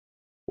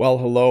Well,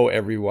 hello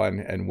everyone,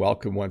 and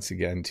welcome once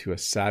again to a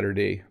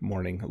Saturday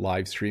morning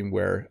live stream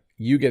where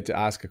you get to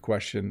ask a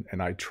question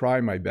and I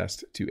try my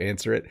best to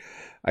answer it.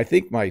 I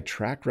think my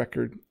track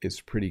record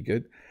is pretty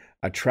good.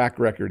 A track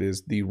record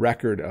is the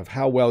record of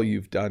how well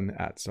you've done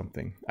at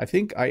something. I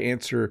think I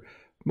answer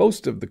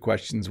most of the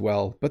questions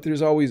well, but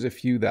there's always a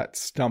few that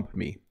stump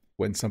me.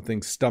 When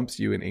something stumps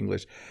you in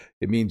English,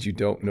 it means you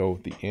don't know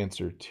the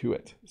answer to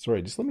it.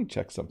 Sorry, just let me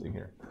check something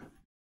here.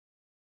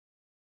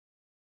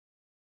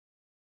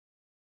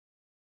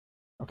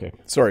 Okay,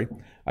 sorry.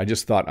 I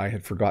just thought I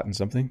had forgotten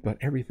something, but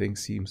everything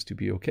seems to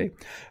be okay.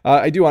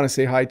 I do want to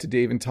say hi to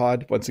Dave and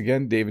Todd once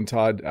again. Dave and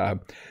Todd,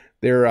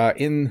 they're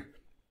in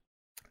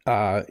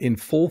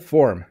full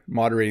form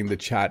moderating the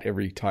chat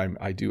every time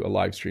I do a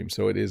live stream,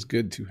 so it is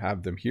good to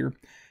have them here.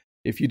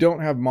 If you don't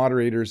have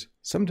moderators,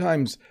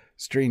 sometimes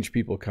strange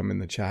people come in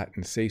the chat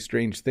and say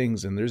strange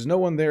things, and there's no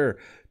one there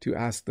to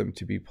ask them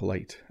to be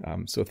polite.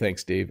 So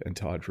thanks, Dave and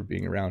Todd, for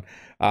being around.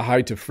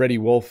 Hi to Freddie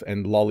Wolf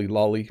and Lolly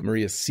Lolly,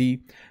 Maria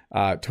C.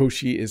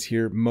 Toshi is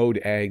here, Mode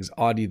Ags,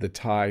 Audie the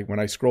Thai. When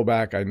I scroll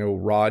back, I know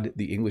Rod,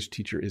 the English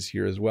teacher, is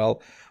here as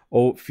well.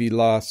 O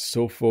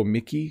Philosopho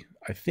Mickey.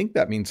 I think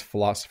that means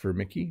philosopher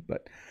Mickey,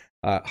 but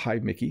hi,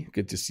 Mickey.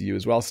 Good to see you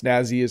as well.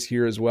 Snazzy is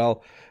here as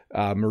well.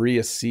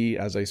 Maria C.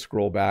 as I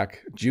scroll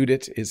back.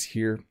 Judith is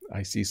here.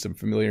 I see some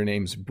familiar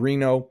names.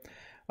 Brino,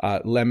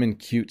 Lemon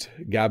Cute,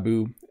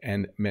 Gabu,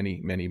 and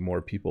many, many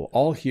more people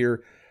all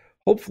here,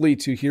 hopefully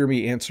to hear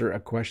me answer a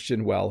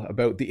question well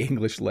about the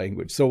English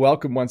language. So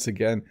welcome once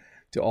again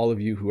to all of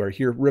you who are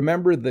here.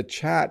 Remember, the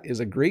chat is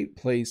a great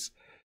place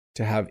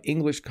to have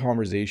English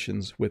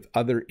conversations with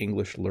other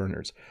English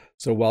learners.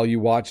 So while you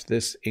watch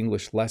this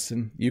English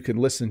lesson, you can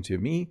listen to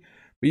me,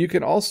 but you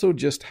can also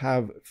just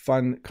have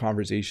fun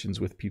conversations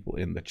with people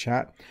in the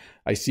chat.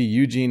 I see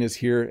Eugene is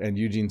here, and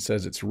Eugene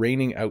says it's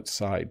raining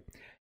outside.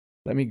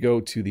 Let me go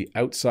to the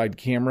outside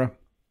camera.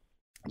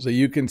 So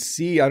you can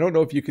see, I don't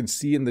know if you can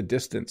see in the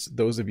distance,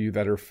 those of you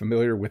that are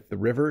familiar with the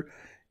river,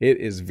 it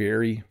is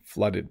very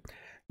flooded.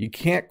 You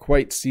can't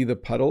quite see the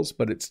puddles,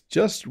 but it's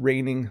just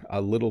raining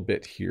a little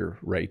bit here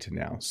right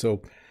now.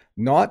 So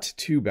not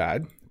too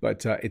bad,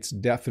 but it's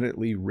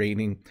definitely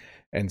raining.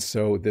 And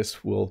so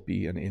this will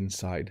be an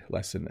inside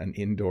lesson, an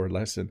indoor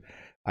lesson.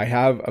 I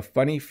have a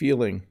funny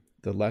feeling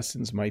the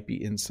lessons might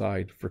be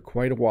inside for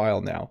quite a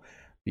while now,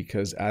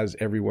 because as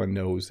everyone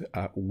knows,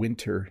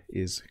 winter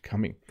is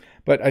coming.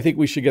 But I think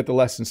we should get the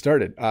lesson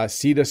started.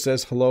 Sita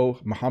says hello.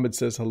 Mohammed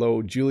says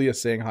hello. Julia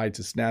saying hi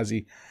to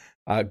Snazzy.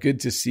 Good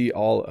to see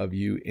all of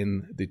you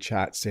in the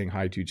chat saying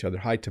hi to each other.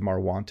 Hi to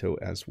Marwanto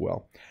as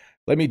well.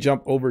 Let me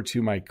jump over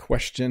to my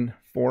question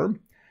form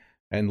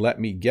and let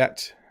me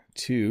get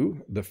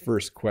to the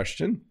first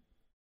question.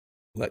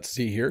 Let's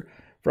see here.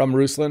 From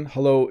Ruslan,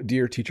 hello,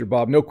 dear Teacher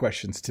Bob. No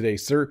questions today,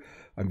 sir.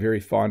 I'm very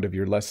fond of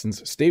your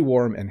lessons. Stay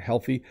warm and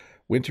healthy.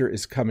 Winter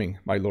is coming,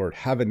 my lord.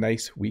 Have a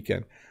nice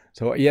weekend.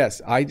 So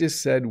yes, I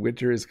just said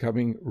winter is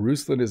coming.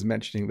 Ruslan is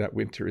mentioning that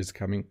winter is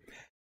coming.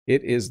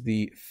 It is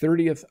the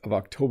 30th of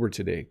October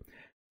today.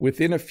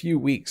 Within a few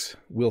weeks,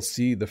 we'll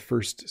see the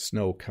first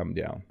snow come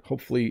down.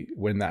 Hopefully,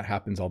 when that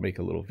happens, I'll make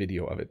a little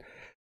video of it.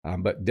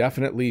 But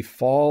definitely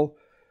fall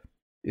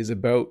is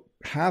about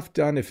half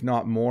done, if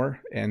not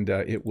more, and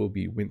it will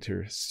be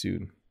winter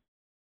soon.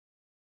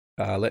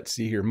 Let's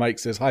see here. Mike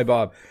says, hi,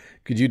 Bob.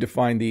 Could you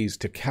define these?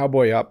 To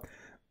cowboy up,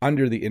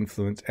 under the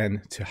influence,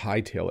 and to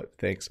hightail it?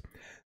 Thanks.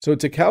 So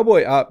to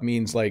cowboy up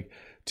means like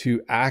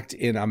to act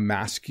in a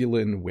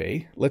masculine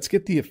way. Let's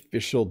get the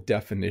official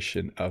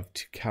definition of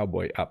to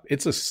cowboy up.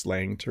 It's a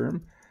slang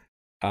term,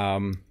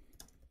 and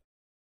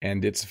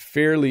it's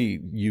fairly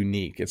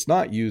unique. It's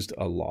not used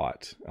a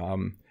lot.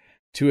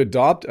 To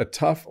adopt a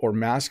tough or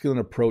masculine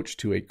approach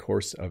to a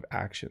course of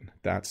action.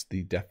 That's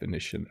the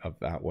definition of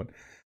that one.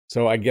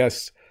 So I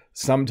guess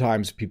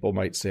sometimes people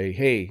might say,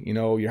 hey, you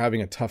know, you're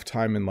having a tough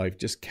time in life,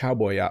 just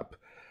cowboy up.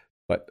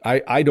 But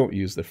I don't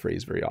use the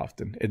phrase very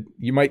often.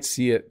 You might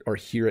see it or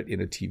hear it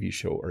in a TV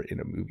show or in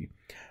a movie.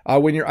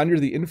 When you're under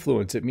the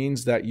influence, it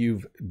means that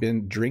you've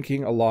been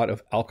drinking a lot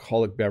of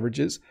alcoholic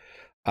beverages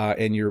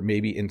and you're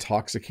maybe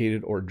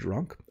intoxicated or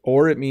drunk.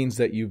 Or it means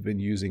that you've been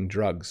using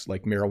drugs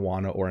like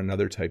marijuana or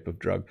another type of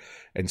drug.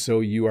 And so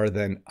you are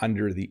then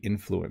under the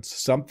influence.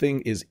 Something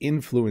is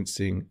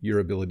influencing your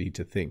ability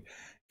to think,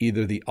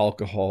 either the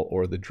alcohol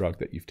or the drug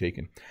that you've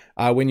taken.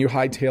 When you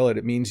hightail it,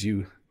 it means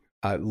you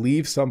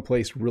leave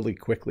someplace really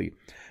quickly.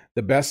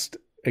 The best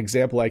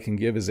example I can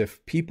give is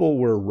if people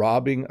were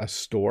robbing a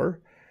store,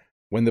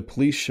 when the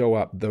police show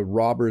up, the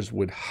robbers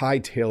would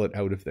hightail it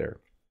out of there.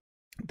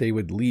 They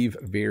would leave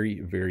very,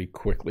 very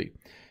quickly,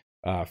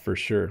 for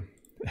sure.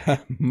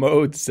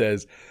 Mode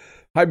says,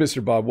 hi,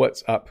 Mr. Bob,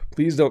 what's up?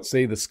 Please don't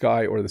say the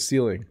sky or the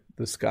ceiling.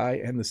 The sky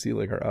and the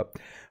ceiling are up.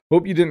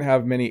 Hope you didn't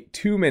have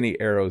too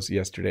many arrows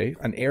yesterday.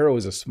 An arrow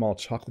is a small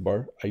chocolate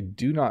bar. I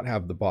do not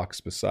have the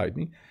box beside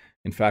me.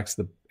 In fact,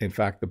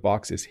 the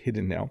box is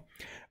hidden now.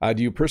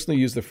 Do you personally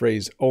use the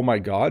phrase, oh my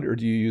God, or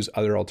do you use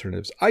other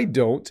alternatives? I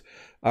don't.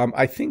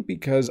 I think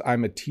because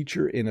I'm a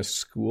teacher in a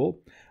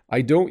school,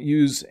 I don't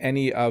use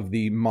any of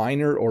the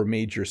minor or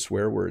major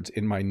swear words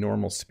in my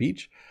normal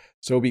speech.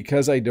 So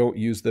because I don't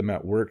use them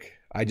at work,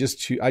 I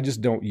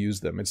just don't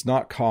use them. It's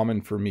not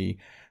common for me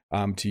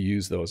to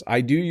use those.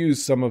 I do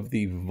use some of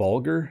the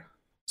vulgar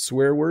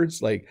swear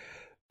words, like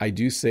I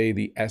do say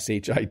the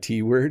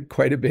SHIT word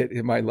quite a bit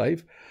in my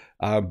life,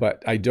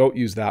 but I don't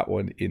use that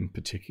one in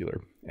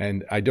particular.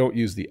 And I don't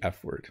use the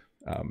F word.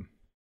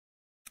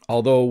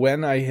 Although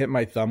when I hit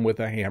my thumb with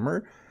a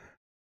hammer,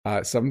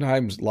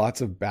 sometimes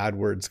lots of bad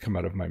words come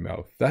out of my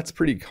mouth. That's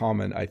pretty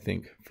common, I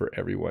think, for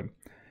everyone.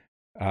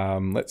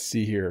 Let's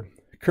see here.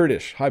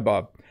 Kurdish, hi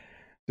Bob.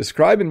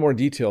 Describe in more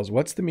details,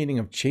 what's the meaning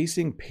of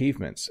Chasing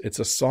Pavements? It's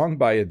a song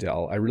by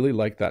Adele. I really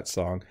like that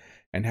song.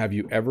 And have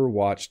you ever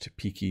watched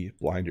Peaky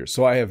Blinders?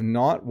 So I have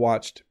not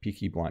watched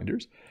Peaky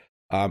Blinders,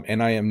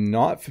 and I am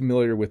not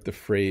familiar with the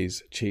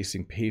phrase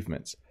Chasing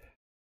Pavements.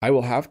 I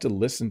will have to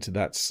listen to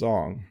that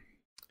song.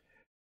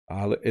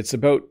 It's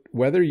about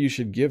whether you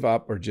should give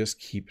up or just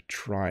keep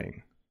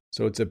trying.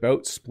 So it's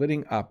about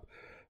splitting up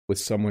with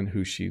someone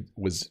who she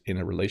was in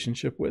a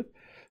relationship with.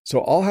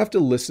 So I'll have to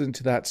listen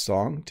to that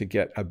song to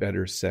get a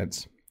better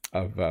sense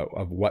of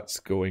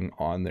what's going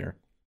on there.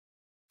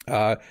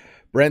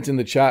 Brent in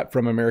the chat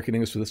from American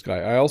English for this guy.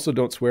 I also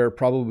don't swear,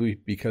 probably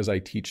because I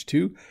teach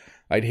too.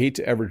 I'd hate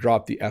to ever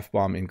drop the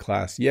F-bomb in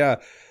class. Yeah,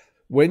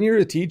 when you're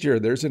a teacher,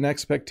 there's an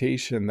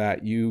expectation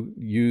that you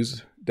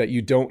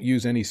don't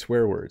use any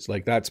swear words.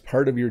 Like that's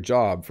part of your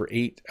job for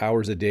 8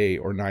 hours a day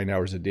or 9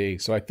 hours a day.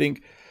 So I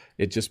think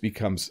it just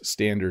becomes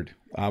standard.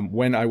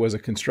 When I was a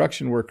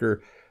construction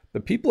worker,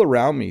 the people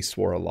around me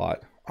swore a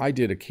lot. I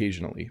did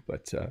occasionally,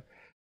 but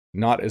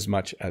not as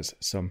much as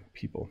some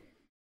people.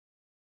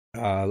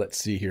 Let's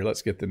see here.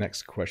 Let's get the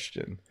next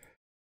question.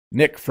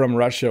 Nick from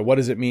Russia. What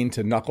does it mean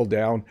to knuckle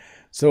down?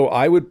 So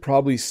I would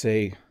probably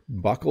say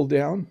buckle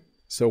down.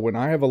 So when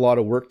I have a lot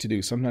of work to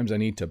do, sometimes I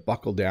need to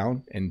buckle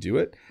down and do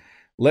it.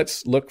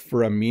 Let's look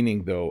for a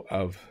meaning, though,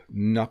 of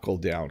knuckle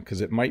down,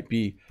 because it might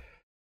be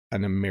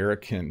an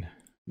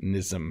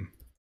Americanism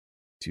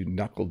to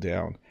knuckle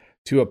down,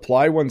 to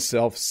apply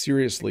oneself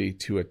seriously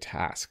to a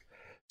task.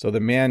 So the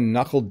man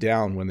knuckled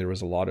down when there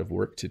was a lot of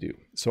work to do.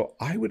 So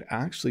I would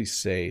actually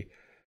say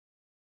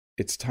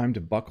it's time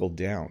to buckle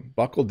down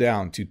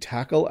to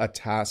tackle a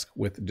task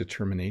with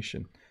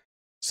determination.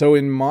 So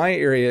in my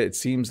area, it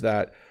seems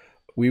that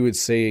we would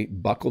say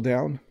buckle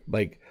down.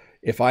 Like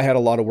if I had a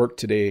lot of work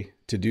to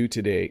do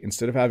today,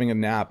 instead of having a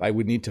nap, I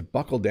would need to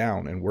buckle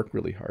down and work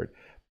really hard.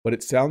 But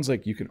it sounds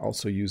like you can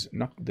also use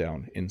knuckle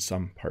down in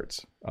some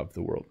parts of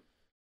the world.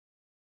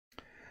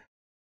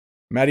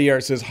 Matty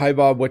Art says, hi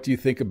Bob, what do you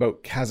think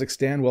about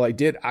Kazakhstan? Well, I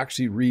did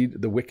actually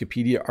read the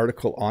Wikipedia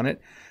article on it.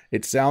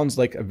 It sounds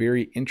like a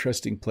very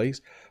interesting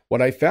place.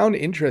 What I found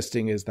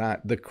interesting is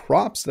that the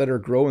crops that are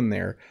grown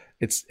there,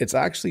 it's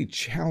actually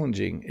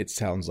challenging, it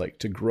sounds like,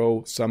 to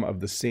grow some of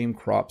the same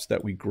crops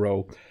that we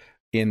grow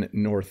in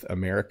North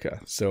America.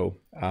 So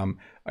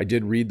I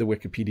did read the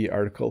Wikipedia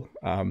article,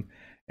 and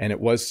it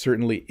was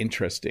certainly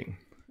interesting.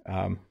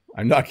 I'm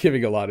not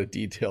giving a lot of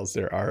details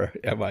there,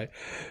 am I?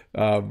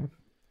 I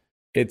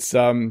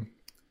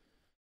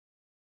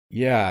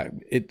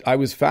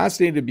was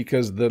fascinated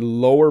because the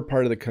lower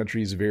part of the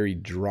country is very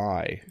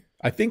dry.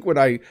 I think when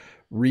I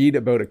read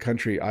about a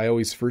country, I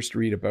always first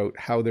read about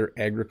how their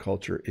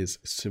agriculture is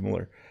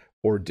similar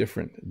or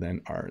different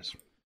than ours.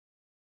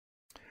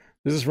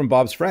 This is from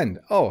Bob's friend.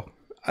 Oh,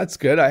 that's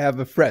good. I have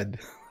a friend.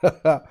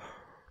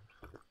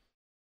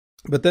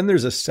 But then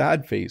there's a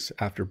sad face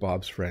after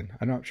Bob's friend.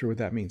 I'm not sure what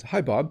that means.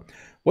 Hi, Bob.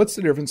 What's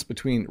the difference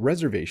between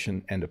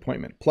reservation and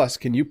appointment? Plus,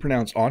 can you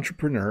pronounce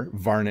entrepreneur,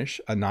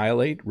 varnish,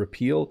 annihilate,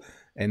 repeal,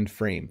 and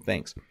frame?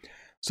 Thanks.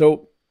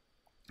 So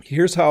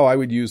here's how I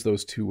would use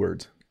those two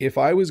words. If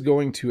I was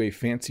going to a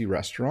fancy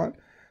restaurant,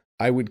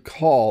 I would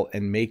call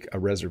and make a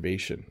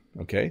reservation.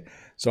 Okay.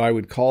 So I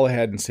would call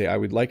ahead and say, I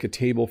would like a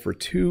table for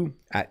 2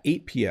 at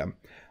 8 p.m.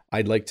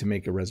 I'd like to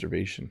make a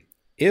reservation.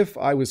 If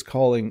I was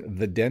calling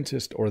the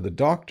dentist or the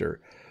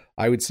doctor,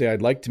 I would say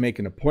I'd like to make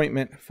an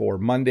appointment for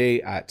Monday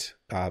at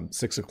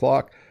 6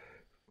 o'clock.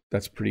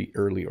 That's pretty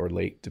early or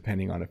late,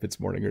 depending on if it's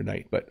morning or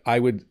night. But I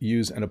would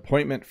use an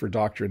appointment for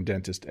doctor and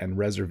dentist and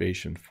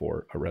reservation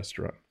for a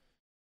restaurant.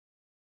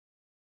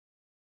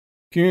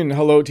 Kuhn,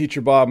 hello,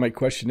 Teacher Bob. My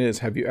question is,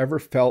 have you ever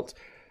felt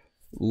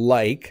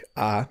like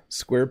a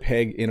square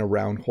peg in a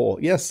round hole?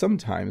 Yes,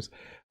 sometimes.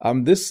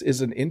 This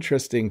is an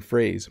interesting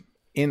phrase.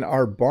 In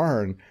our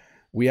barn,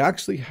 we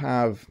actually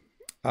have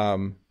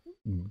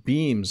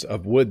beams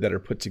of wood that are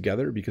put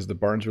together because the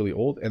barn's really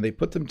old, and they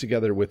put them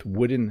together with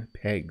wooden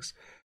pegs.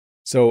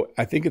 So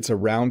I think it's a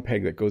round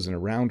peg that goes in a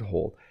round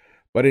hole.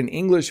 But in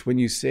English, when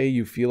you say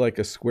you feel like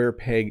a square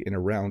peg in a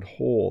round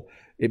hole,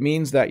 it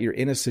means that you're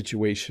in a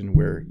situation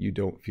where you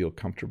don't feel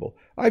comfortable.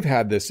 I've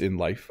had this in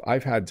life.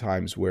 I've had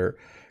times where,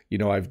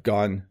 I've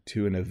gone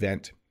to an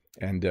event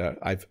and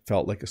I've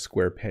felt like a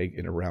square peg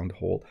in a round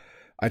hole.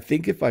 I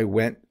think if I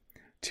went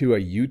to a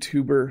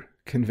YouTuber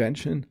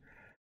convention,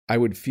 I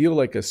would feel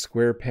like a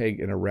square peg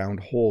in a round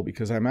hole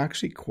because I'm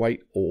actually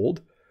quite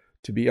old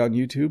to be on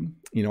YouTube.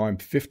 You know, I'm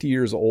 50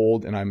 years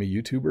old and I'm a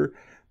YouTuber.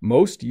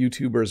 Most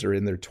YouTubers are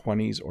in their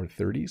 20s or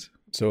 30s.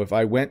 So if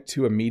I went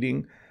to a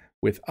meeting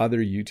with other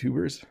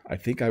YouTubers, I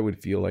think I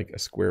would feel like a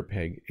square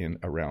peg in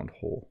a round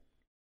hole.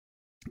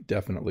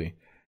 Definitely.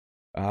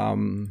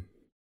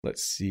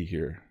 Let's see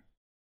here.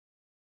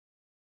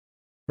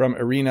 From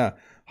Arena,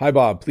 hi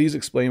Bob, please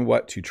explain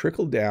what to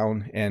trickle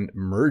down and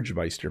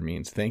mergemeister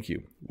means. Thank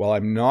you. Well,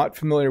 I'm not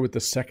familiar with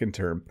the second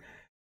term,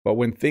 but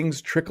when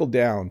things trickle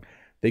down,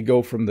 they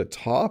go from the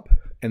top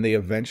and they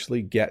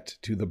eventually get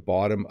to the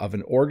bottom of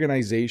an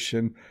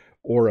organization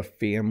or a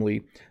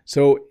family.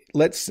 So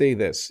let's say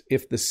this,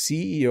 if the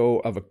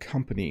CEO of a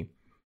company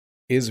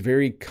is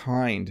very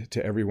kind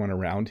to everyone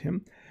around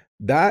him,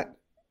 that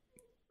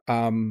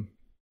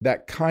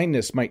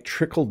kindness might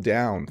trickle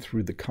down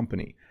through the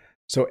company.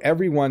 So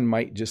everyone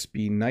might just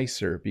be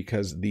nicer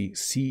because the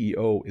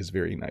CEO is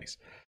very nice.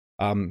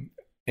 And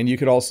you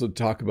could also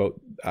talk about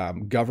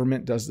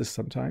government does this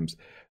sometimes.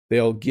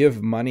 They'll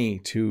give money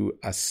to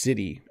a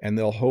city and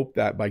they'll hope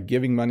that by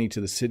giving money to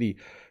the city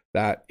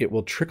that it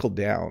will trickle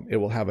down. It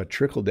will have a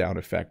trickle down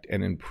effect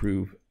and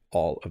improve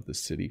all of the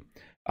city.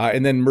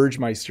 And then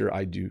mergemeister,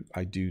 I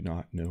do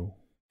not know.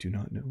 Do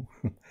not know.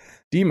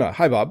 Dima,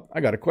 hi Bob, I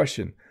got a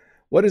question.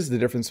 What is the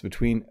difference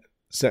between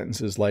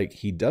sentences like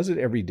he does it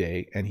every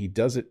day and he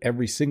does it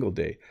every single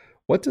day?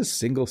 What does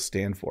single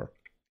stand for?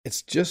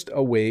 It's just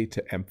a way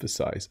to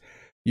emphasize.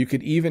 You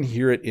could even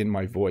hear it in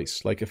my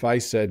voice. Like if I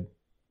said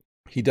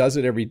he does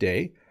it every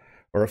day,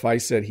 or if I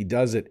said he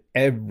does it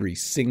every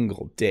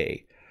single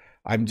day,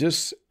 I'm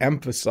just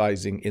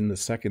emphasizing in the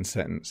second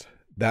sentence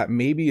that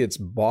maybe it's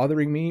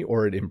bothering me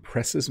or it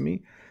impresses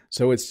me.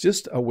 So it's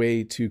just a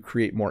way to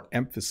create more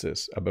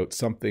emphasis about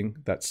something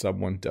that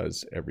someone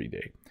does every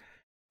day.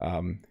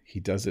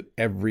 He does it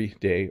every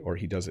day, or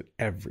he does it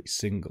every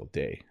single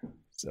day.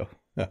 So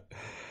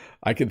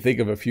I can think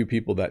of a few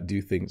people that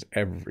do things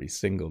every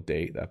single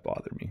day that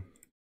bother me.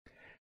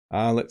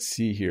 Let's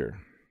see here.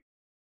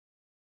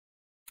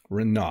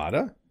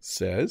 Renata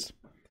says,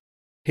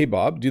 hey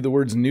Bob, do the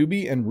words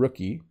newbie and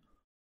rookie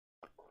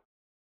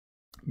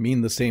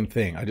mean the same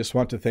thing? I just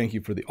want to thank you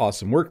for the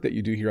awesome work that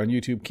you do here on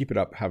YouTube. Keep it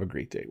up. Have a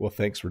great day. Well,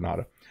 thanks,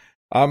 Renata.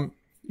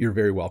 You're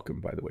very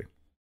welcome, by the way.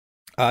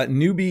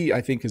 Newbie,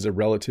 I think, is a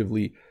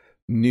relatively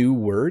new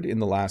word in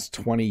the last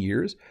 20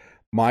 years.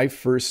 My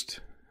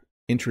first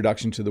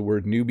introduction to the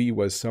word newbie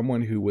was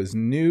someone who was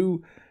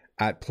new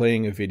at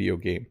playing a video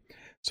game.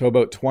 So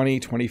about 20,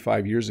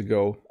 25 years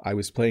ago, I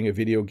was playing a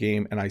video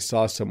game and I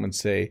saw someone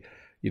say,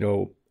 you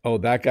know, oh,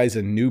 that guy's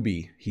a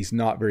newbie. He's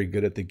not very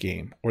good at the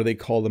game. Or they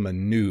call them a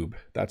noob.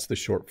 That's the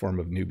short form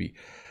of newbie.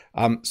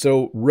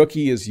 So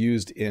rookie is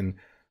used in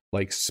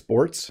like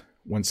sports.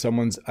 When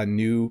someone's a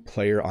new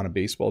player on a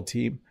baseball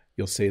team,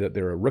 you'll say that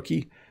they're a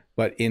rookie.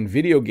 But in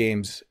video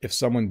games, if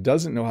someone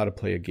doesn't know how to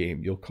play a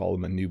game, you'll call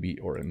them a newbie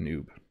or a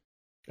noob.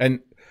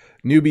 And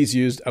newbie's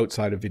used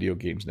outside of video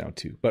games now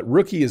too. But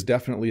rookie is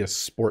definitely a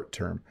sport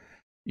term.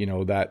 You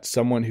know, that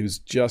someone who's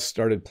just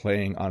started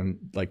playing on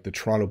like the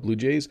Toronto Blue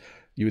Jays,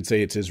 you would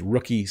say it's his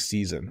rookie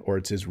season or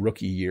it's his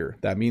rookie year.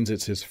 That means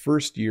it's his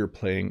first year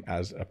playing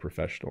as a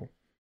professional.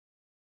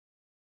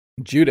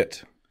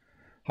 Judith,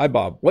 hi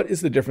Bob, what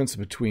is the difference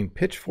between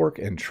pitchfork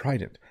and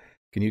trident?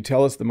 Can you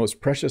tell us the most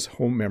precious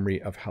home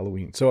memory of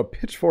Halloween? So a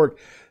pitchfork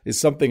is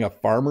something a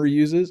farmer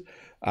uses,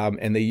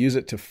 and they use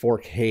it to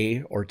fork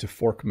hay or to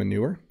fork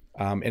manure.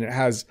 And it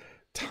has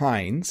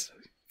tines,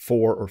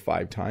 4 or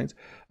 5 tines.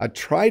 A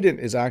trident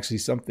is actually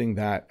something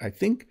that I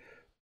think,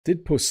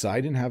 did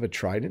Poseidon have a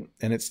trident?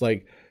 And it's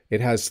like,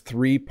 it has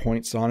 3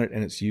 points on it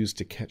and it's used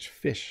to catch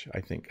fish,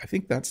 I think. I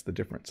think that's the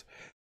difference.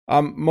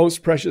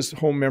 Most precious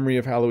home memory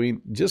of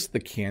Halloween, just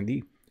the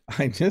candy.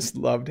 I just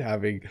loved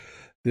having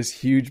this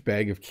huge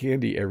bag of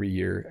candy every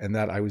year and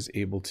that I was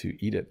able to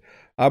eat it.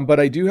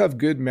 But I do have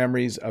good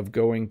memories of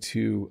going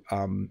to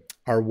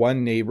our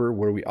one neighbor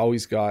where we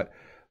always got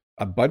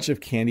a bunch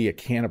of candy, a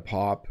can of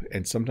pop,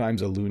 and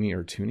sometimes a loonie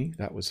or toonie.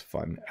 That was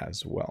fun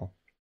as well.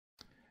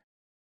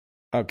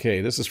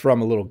 Okay, this is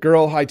from a little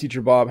girl. Hi,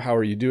 Teacher Bob. How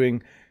are you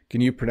doing?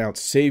 Can you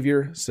pronounce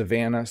savior,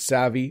 savannah,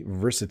 savvy,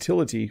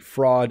 versatility,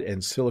 fraud,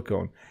 and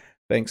silicone?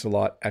 Thanks a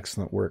lot.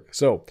 Excellent work.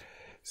 So,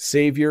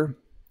 savior,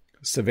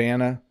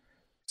 savannah,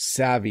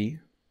 savvy,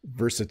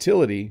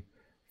 versatility,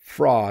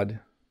 fraud,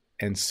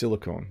 and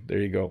silicone. There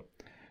you go.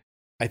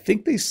 I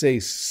think they say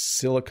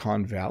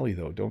Silicon Valley,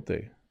 though, don't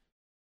they?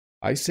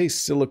 I say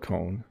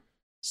silicone.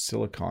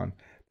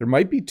 There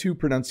might be 2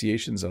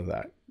 pronunciations of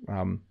that,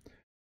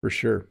 for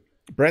sure.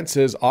 Brent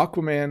says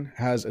Aquaman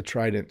has a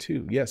trident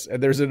too. Yes,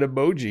 and there's an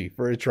emoji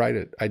for a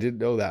trident. I didn't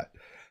know that.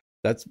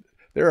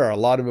 There are a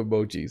lot of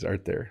emojis,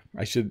 aren't there?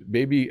 I should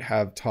maybe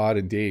have Todd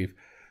and Dave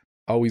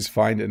always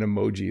find an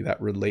emoji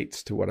that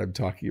relates to what I'm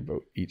talking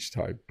about each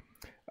time.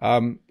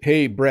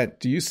 Hey, Brent,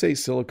 do you say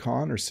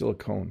silicon or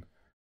silicone?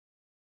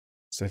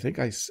 So I think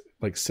I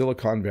like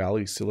Silicon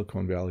Valley.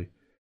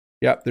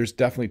 Yeah, there's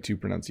definitely 2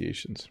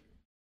 pronunciations.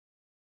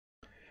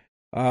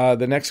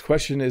 The next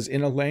question is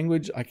in a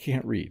language I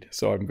can't read,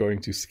 so I'm going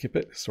to skip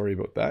it. Sorry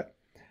about that.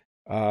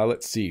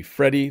 Let's see.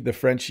 Freddie the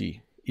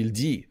Frenchie. Il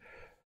dit,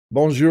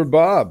 Bonjour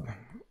Bob.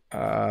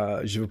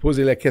 Je veux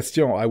poser la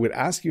question. I would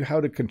ask you how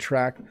to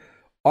contract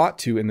ought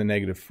to in the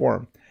negative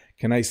form.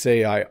 Can I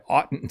say I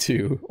oughtn't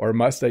to, or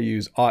must I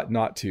use ought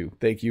not to?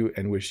 Thank you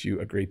and wish you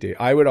a great day.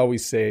 I would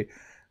always say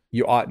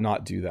you ought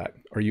not do that,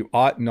 or you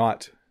ought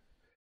not.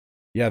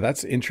 Yeah,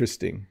 that's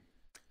interesting.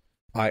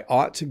 I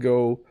ought to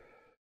go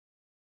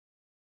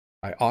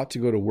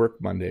to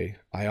work Monday.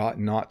 I ought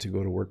not to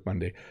go to work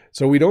Monday.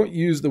 So we don't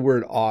use the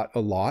word ought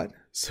a lot.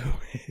 So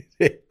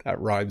that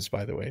rhymes,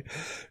 by the way.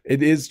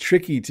 It is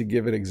tricky to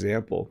give an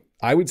example.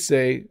 I would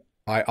say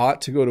I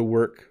ought to go to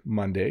work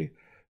Monday.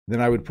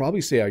 Then I would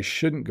probably say I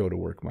shouldn't go to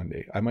work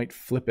Monday. I might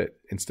flip it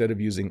instead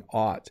of using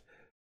ought.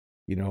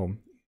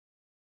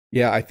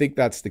 Yeah, I think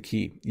that's the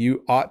key.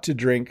 You ought to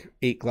drink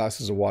 8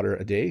 glasses of water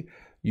a day.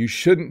 You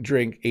shouldn't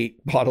drink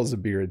 8 bottles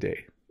of beer a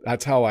day.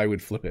 That's how I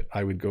would flip it.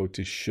 I would go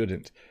to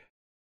shouldn't.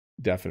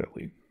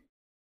 Definitely.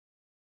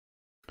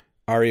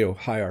 Ario.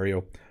 Hi,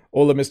 Ario.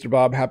 Hola, Mr.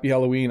 Bob. Happy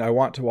Halloween. I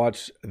want to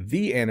watch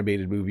the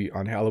animated movie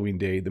on Halloween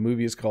Day. The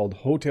movie is called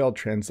Hotel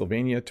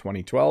Transylvania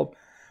 2012.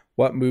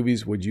 What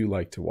movies would you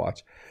like to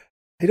watch?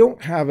 I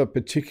don't have a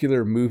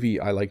particular movie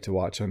I like to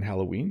watch on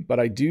Halloween, but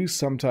I do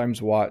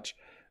sometimes watch,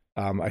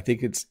 I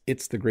think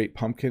it's The Great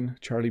Pumpkin,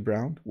 Charlie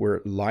Brown,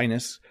 where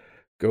Linus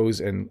goes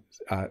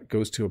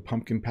to a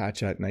pumpkin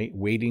patch at night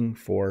waiting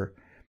for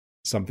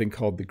something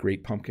called the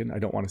Great Pumpkin. I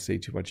don't want to say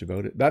too much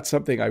about it. That's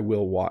something I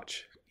will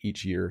watch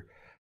each year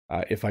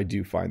if I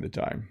do find the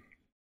time.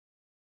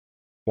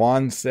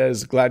 Juan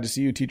says, glad to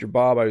see you, Teacher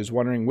Bob. I was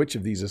wondering which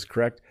of these is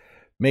correct.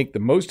 Make the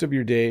most of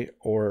your day,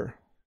 or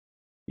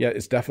yeah,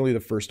 it's definitely the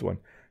first one.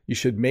 You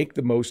should make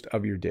the most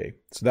of your day.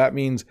 So that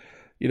means,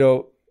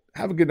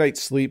 have a good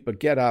night's sleep, but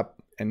get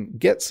up and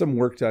get some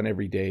work done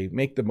every day.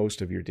 Make the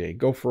most of your day.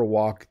 Go for a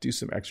walk, do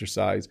some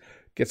exercise,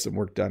 get some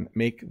work done.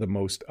 Make the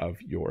most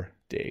of your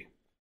day.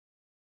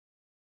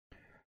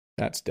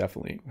 That's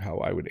definitely how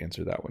I would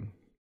answer that one.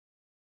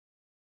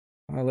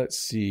 Let's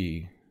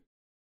see.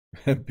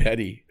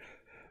 Betty.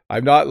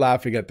 I'm not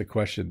laughing at the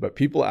question, but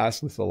people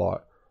ask this a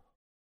lot.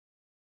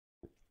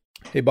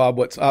 Hey, Bob,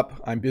 what's up?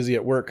 I'm busy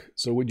at work,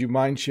 so would you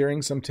mind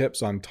sharing some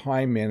tips on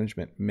time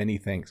management? Many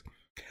thanks.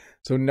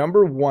 So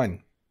number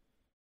one,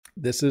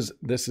 this is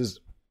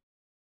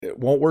it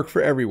won't work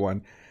for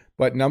everyone,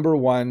 but number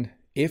one,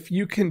 if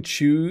you can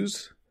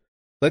choose,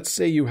 let's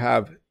say you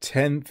have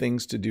 10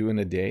 things to do in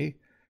a day.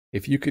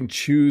 If you can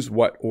choose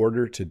what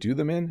order to do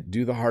them in,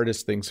 do the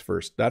hardest things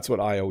first. That's what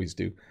I always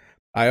do.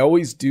 I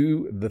always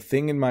do the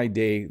thing in my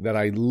day that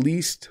I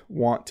least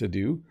want to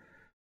do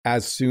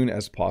as soon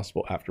as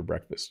possible after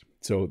breakfast.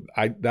 So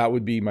that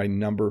would be my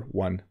number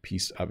one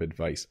piece of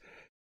advice.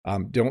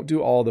 Don't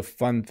do all the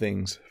fun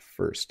things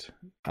first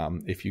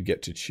if you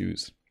get to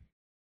choose.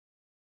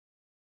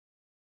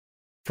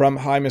 From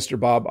Hi, Mr.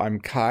 Bob, I'm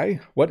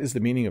Kai. What is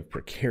the meaning of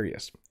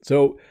precarious?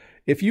 So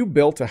if you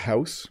built a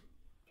house,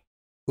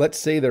 let's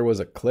say there was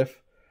a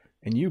cliff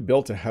and you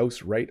built a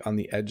house right on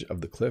the edge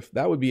of the cliff,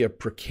 that would be a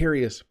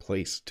precarious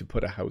place to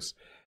put a house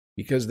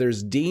because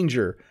there's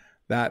danger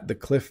that the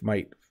cliff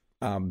might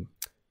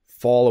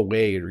fall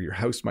away or your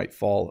house might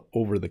fall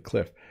over the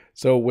cliff.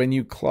 So when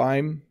you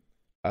climb,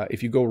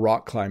 if you go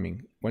rock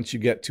climbing, once you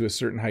get to a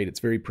certain height, it's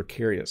very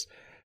precarious.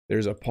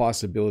 There's a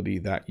possibility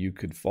that you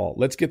could fall.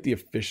 Let's get the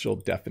official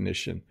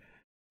definition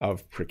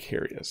of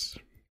precarious.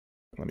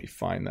 Let me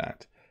find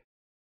that.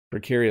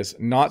 Precarious,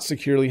 not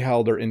securely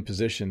held or in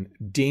position,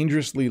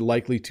 dangerously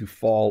likely to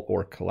fall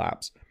or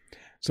collapse.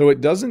 So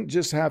it doesn't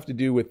just have to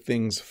do with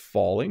things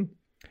falling.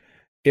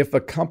 If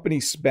a company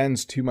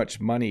spends too much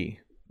money,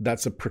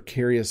 that's a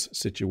precarious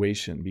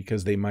situation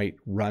because they might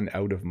run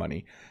out of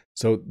money.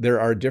 So there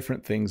are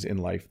different things in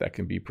life that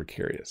can be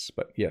precarious.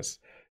 But yes,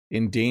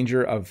 in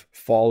danger of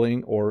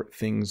falling or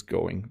things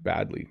going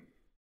badly.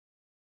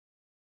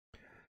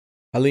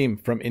 Halim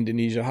from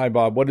Indonesia. Hi,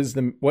 Bob. What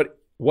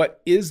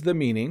is the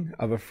meaning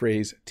of a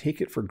phrase,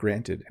 take it for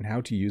granted, and how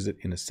to use it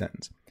in a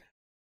sentence?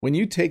 When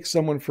you take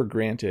someone for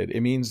granted,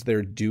 it means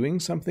they're doing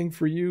something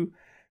for you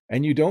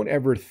and you don't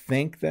ever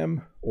thank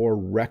them or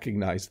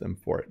recognize them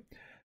for it.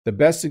 The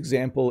best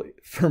example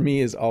for me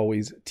is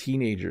always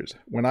teenagers.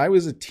 When I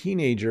was a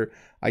teenager,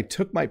 I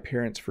took my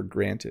parents for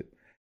granted.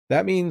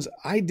 That means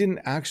I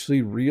didn't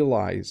actually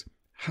realize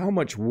how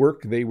much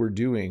work they were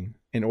doing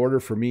in order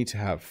for me to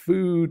have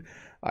food.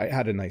 I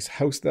had a nice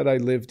house that I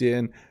lived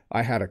in.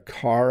 I had a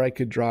car I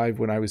could drive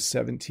when I was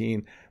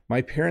 17.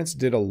 My parents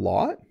did a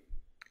lot,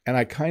 and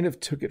I kind of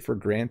took it for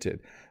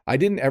granted. I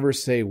didn't ever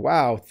say,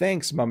 wow,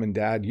 thanks, Mom and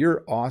Dad.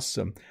 You're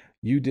awesome.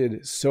 You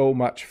did so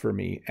much for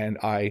me, and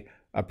I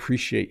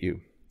appreciate you.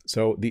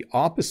 So the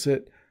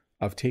opposite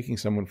of taking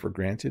someone for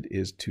granted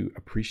is to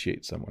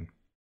appreciate someone.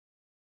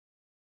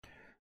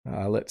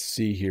 Let's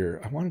see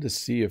here. I wanted to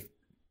see if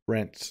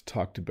Brent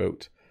talked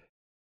about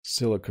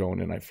silicone,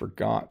 and I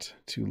forgot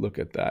to look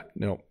at that.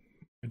 No,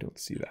 I don't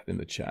see that in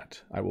the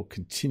chat. I will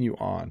continue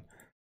on.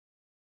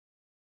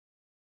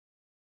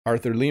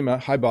 Arthur Lima,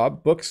 hi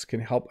Bob. Books can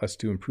help us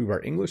to improve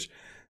our English.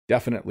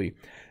 Definitely.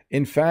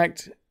 In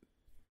fact,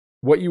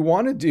 what you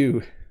want to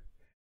do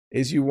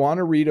is you want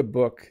to read a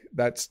book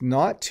that's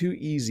not too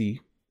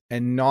easy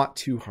and not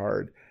too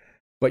hard,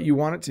 but you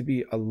want it to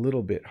be a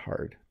little bit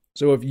hard.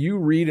 So if you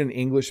read an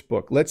English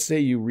book, let's say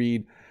you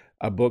read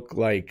a book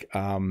like,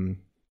 I'm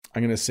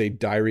going to say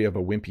Diary of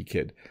a Wimpy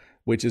Kid,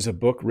 which is a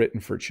book written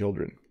for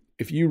children.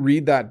 If you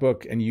read that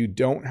book and you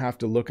don't have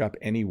to look up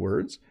any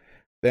words,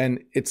 then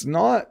it's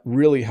not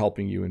really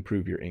helping you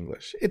improve your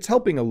English. It's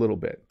helping a little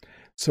bit.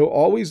 So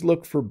always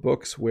look for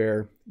books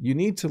where you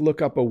need to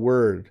look up a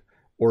word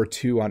or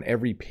two on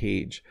every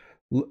page.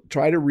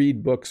 Try to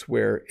read books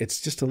where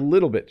it's just a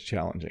little bit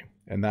challenging,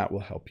 and that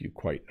will help you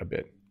quite a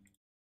bit.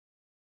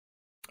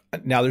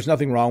 Now, there's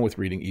nothing wrong with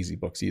reading easy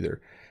books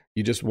either.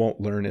 You just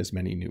won't learn as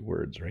many new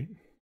words, right?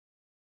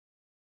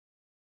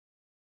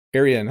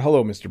 Ariane,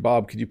 hello, Mr.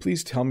 Bob. Could you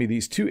please tell me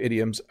these two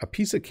idioms, a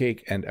piece of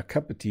cake and a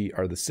cup of tea,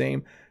 are the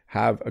same?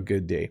 Have a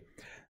good day.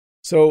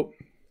 So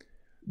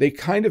they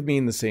kind of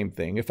mean the same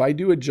thing. If I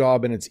do a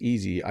job and it's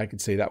easy, I could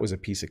say that was a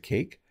piece of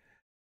cake.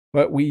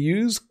 But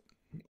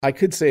I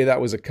could say that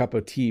was a cup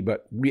of tea,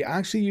 but we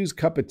actually use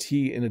cup of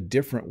tea in a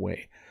different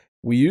way.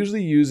 We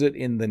usually use it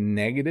in the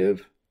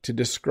negative to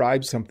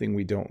describe something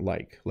we don't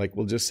like. Like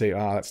we'll just say,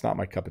 that's not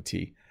my cup of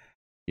tea.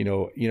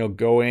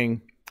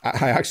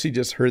 I actually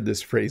just heard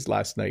this phrase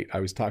last night.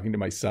 I was talking to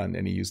my son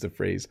and he used the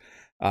phrase,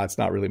 it's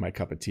not really my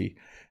cup of tea.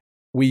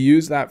 We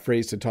use that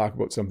phrase to talk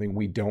about something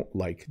we don't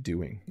like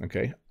doing.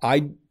 Okay.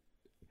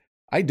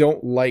 I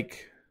don't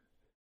like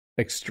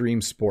extreme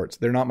sports.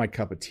 They're not my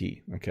cup of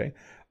tea. Okay.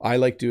 I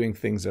like doing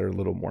things that are a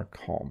little more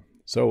calm.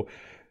 So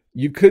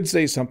you could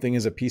say something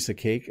is a piece of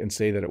cake and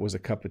say that it was a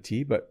cup of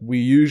tea, but we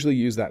usually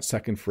use that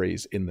second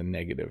phrase in the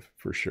negative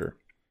for sure.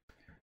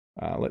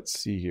 Let's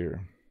see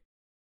here.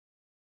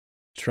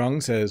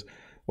 Trung says,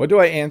 what do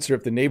I answer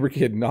if the neighbor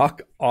kid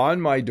knock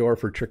on my door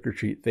for trick or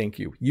treat? Thank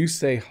you. You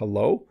say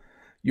hello.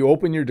 You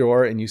open your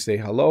door and you say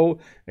hello,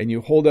 and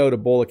you hold out a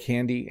bowl of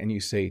candy and you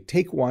say,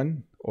 take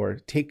one or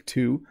take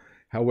two,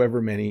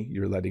 however many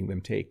you're letting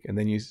them take. And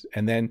then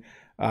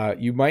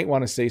you might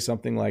want to say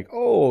something like,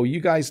 oh, you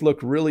guys look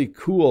really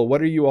cool.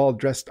 What are you all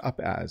dressed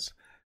up as?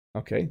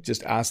 Okay.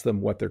 Just ask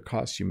them what their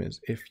costume is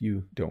if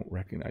you don't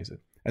recognize it,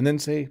 and then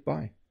say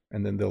bye,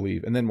 and then they'll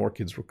leave, and then more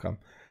kids will come.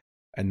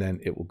 And then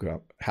it will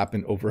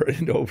happen over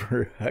and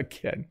over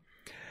again.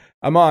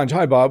 Amanj,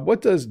 hi Bob. What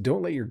does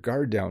don't let your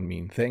guard down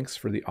mean? Thanks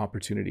for the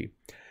opportunity.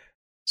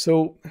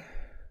 So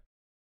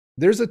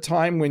there's a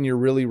time when you're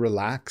really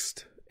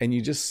relaxed and you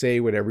just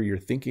say whatever you're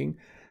thinking.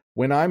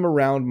 When I'm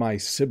around my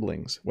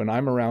siblings, when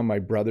I'm around my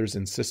brothers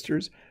and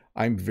sisters,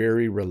 I'm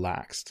very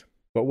relaxed.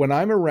 But when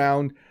I'm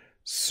around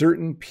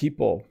certain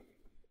people,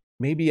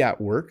 maybe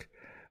at work,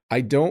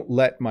 I don't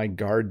let my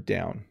guard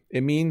down.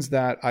 It means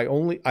that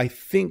I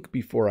think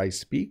before I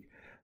speak.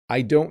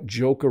 I don't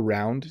joke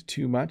around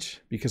too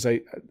much because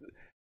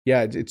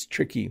it's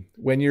tricky.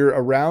 When you're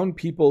around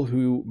people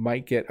who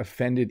might get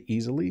offended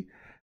easily,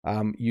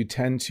 you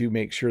tend to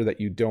make sure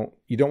that you don't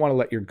want to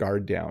let your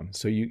guard down.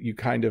 So you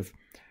kind of,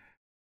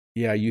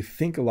 you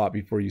think a lot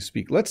before you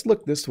speak. Let's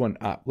look this one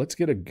up. Let's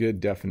get a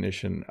good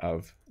definition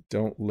of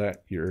don't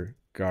let your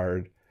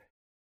guard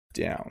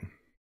down.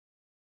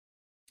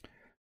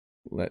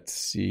 Let's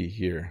see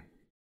here.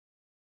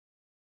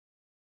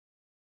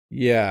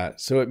 Yeah,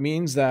 so it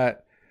means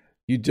that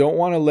you don't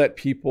want to let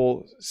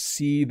people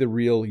see the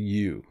real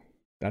you.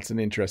 That's an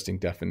interesting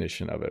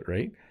definition of it,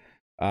 right?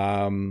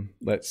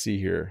 Let's see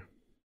here.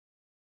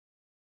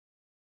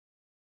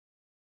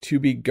 To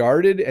be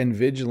guarded and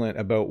vigilant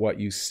about what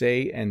you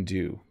say and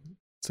do.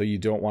 So you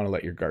don't want to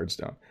let your guards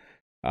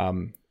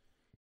down.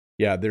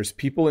 There's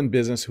people in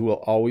business who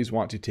will always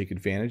want to take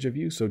advantage of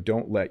you, so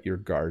don't let your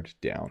guard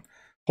down.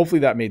 Hopefully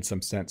that made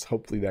some sense.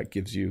 Hopefully that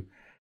gives you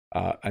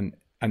an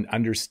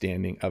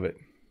understanding of it.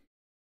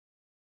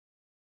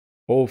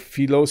 Oh,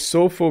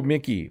 Philosopho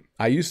Mickey.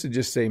 I used to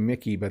just say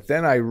Mickey, but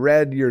then I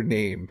read your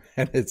name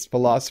and it's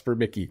Philosopher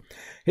Mickey.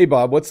 Hey,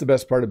 Bob, what's the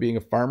best part of being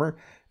a farmer?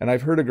 And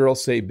I've heard a girl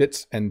say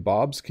bits and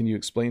bobs. Can you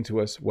explain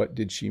to us what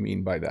did she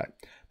mean by that?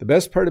 The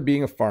best part of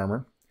being a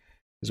farmer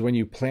is when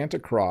you plant a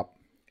crop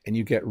and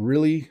you get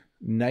really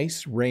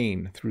nice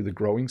rain through the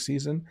growing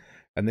season,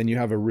 and then you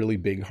have a really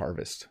big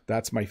harvest.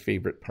 That's my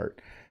favorite part.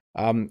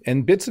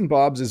 And bits and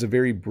bobs is a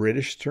very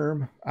British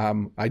term.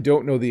 I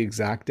don't know the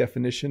exact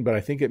definition, but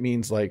I think it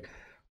means like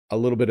a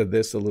little bit of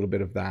this, a little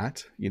bit of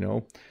that,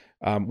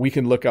 we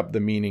can look up the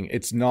meaning.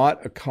 It's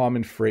not a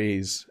common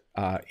phrase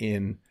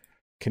in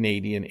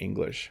Canadian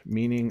English.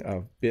 Meaning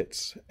of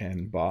bits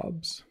and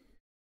bobs.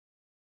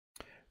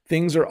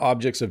 Things or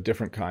objects of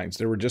different kinds.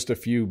 There were just a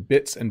few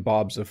bits and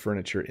bobs of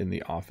furniture in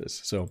the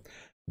office. So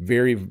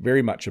very,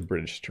 very much a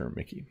British term,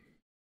 Mickey.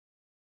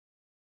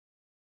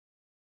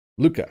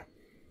 Luca,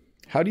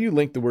 how do you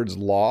link the words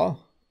law,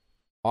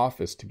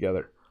 office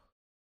together?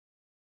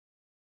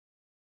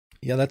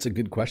 Yeah, that's a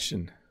good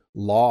question.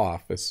 Law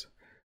office.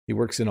 He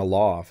works in a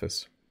law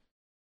office.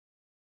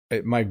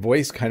 My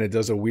voice kind of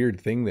does a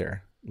weird thing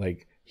there.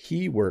 Like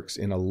he works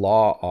in a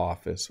law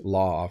office.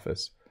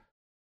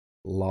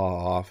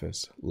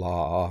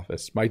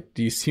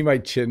 Do you see my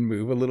chin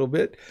move a little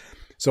bit?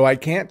 So I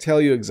can't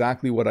tell you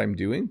exactly what I'm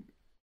doing.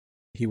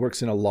 He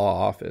works in a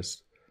law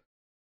office.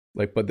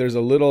 But there's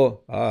a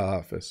little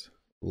law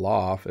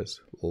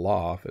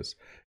office.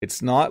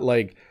 It's not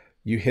like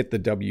you hit the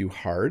W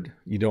hard.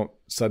 You don't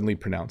suddenly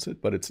pronounce it,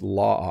 but it's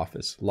law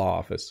office.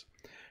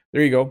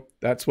 There you go.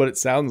 That's what it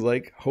sounds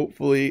like.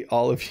 Hopefully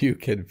all of you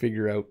can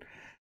figure out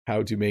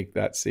how to make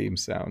that same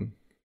sound.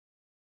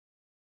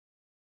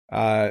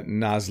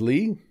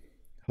 Nazli,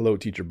 hello,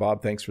 Teacher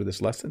Bob. Thanks for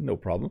this lesson. No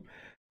problem.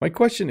 My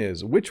question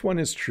is, which one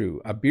is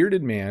true, a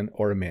bearded man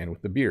or a man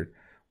with a beard?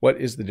 What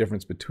is the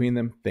difference between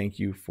them? Thank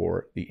you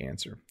for the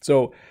answer.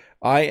 So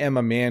I am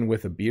a man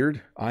with a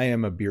beard. I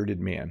am a bearded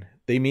man.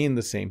 They mean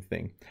the same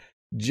thing.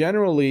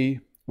 Generally,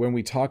 when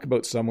we talk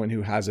about someone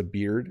who has a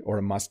beard or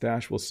a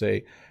mustache, we'll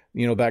say,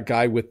 that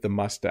guy with the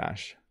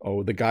mustache.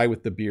 Oh, the guy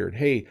with the beard.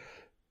 Hey,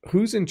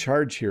 who's in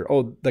charge here?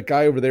 Oh, the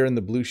guy over there in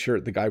the blue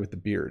shirt, the guy with the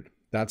beard.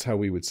 That's how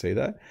we would say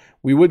that.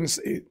 We wouldn't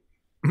say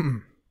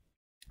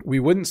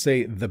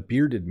the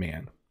bearded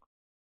man.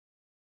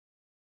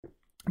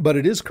 But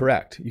it is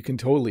correct. You can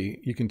totally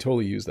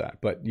use that.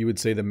 But you would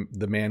say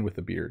the man with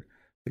the beard,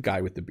 the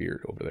guy with the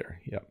beard over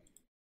there. Yep.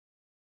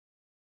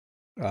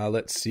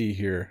 Let's see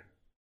here.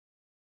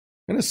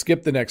 I'm going to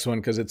skip the next one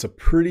because it's a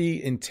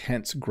pretty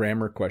intense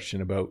grammar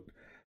question about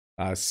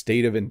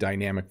stative and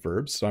dynamic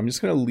verbs. So I'm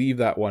just going to leave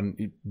that one.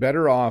 You're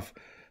better off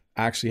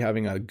actually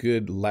having a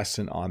good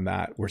lesson on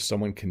that where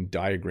someone can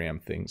diagram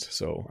things.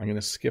 So I'm going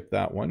to skip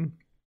that one.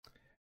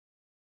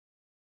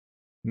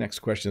 Next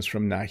question is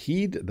from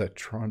Nahid, the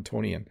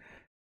Torontonian.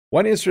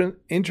 One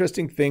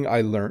interesting thing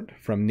I learned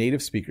from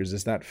native speakers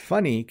is that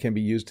funny can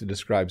be used to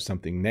describe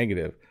something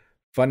negative.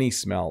 Funny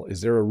smell.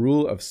 Is there a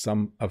rule of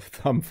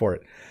thumb for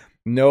it?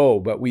 No,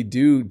 but we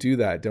do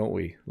that, don't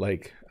we?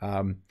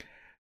 I'm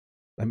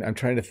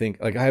trying to think.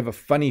 I have a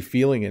funny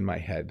feeling in my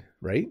head,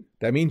 right?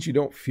 That means you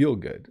don't feel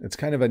good. It's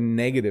kind of a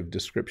negative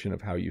description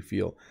of how you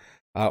feel.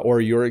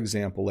 Or your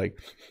example,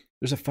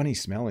 there's a funny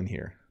smell in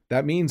here.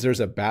 That means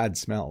there's a bad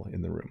smell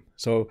in the room.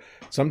 So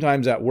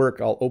sometimes at work,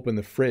 I'll open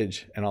the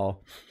fridge and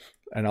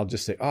I'll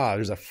just say,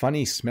 there's a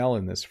funny smell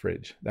in this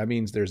fridge. That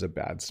means there's a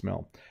bad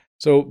smell.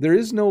 So there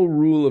is no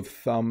rule of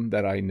thumb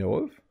that I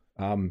know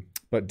of,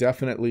 but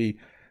definitely,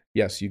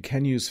 yes, you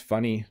can use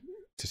funny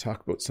to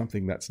talk about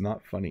something that's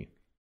not funny,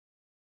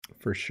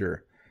 for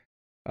sure.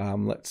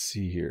 Let's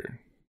see here.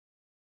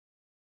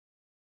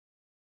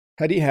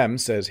 Hedy Hem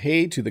says,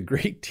 hey to the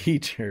great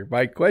teacher.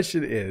 My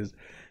question is,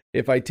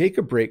 if I take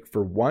a break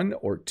for 1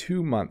 or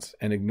 2 months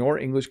and ignore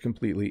English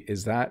completely,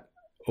 is that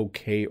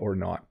okay or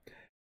not?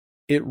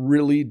 It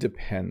really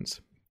depends.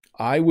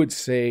 I would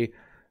say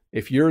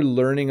if you're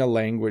learning a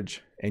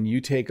language and you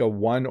take a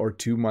 1 or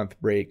 2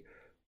 month break,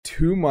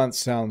 2 months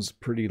sounds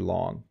pretty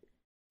long.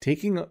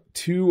 Taking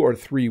 2 or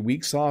 3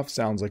 weeks off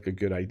sounds like a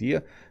good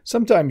idea.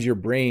 Sometimes your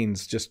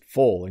brain's just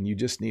full and you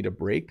just need a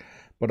break.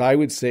 But I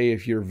would say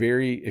if you're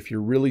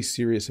really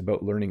serious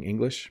about learning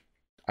English,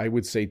 I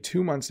would say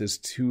 2 months is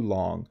too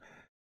long.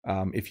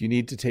 If you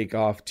need to take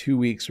off 2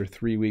 weeks or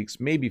 3 weeks,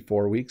 maybe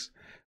 4 weeks,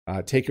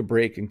 take a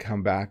break and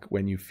come back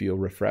when you feel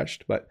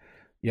refreshed. But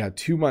yeah,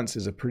 2 months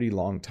is a pretty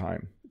long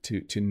time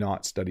to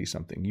not study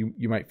something.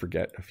 You might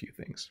forget a few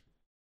things.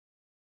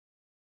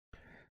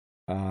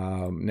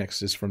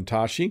 Next is from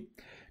Tashi.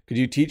 Could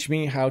you teach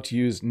me how to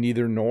use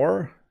neither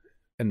nor?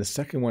 And the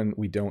second one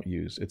we don't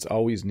use. It's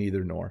always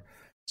neither nor.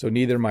 So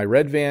neither my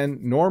red van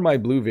nor my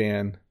blue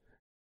van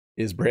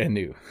is brand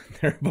new.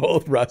 They're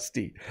both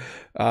rusty.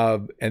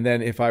 And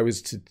then if I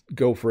was to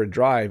go for a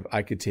drive,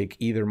 I could take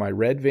either my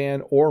red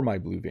van or my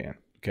blue van.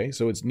 Okay,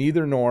 so it's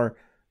neither nor,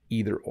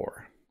 either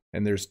or.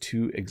 And there's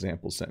 2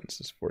 example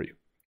sentences for you.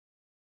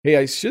 Hey,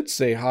 I should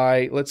say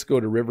hi. Let's go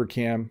to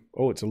Rivercam.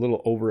 Oh, it's a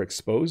little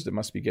overexposed. It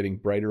must be getting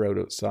brighter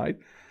outside.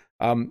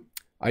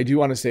 I do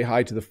want to say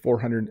hi to the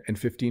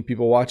 415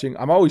 people watching.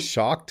 I'm always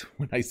shocked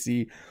when I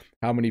see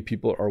how many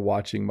people are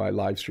watching my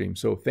live stream.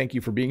 So thank you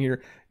for being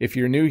here. If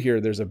you're new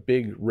here, there's a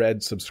big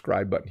red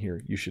subscribe button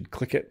here. You should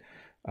click it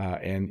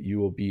and you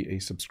will be a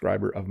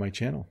subscriber of my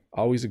channel.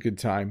 Always a good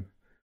time.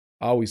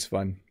 Always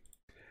fun.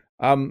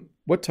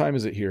 What time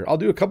is it here? I'll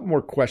do a couple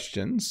more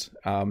questions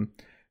and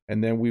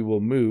then we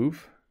will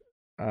move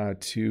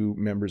to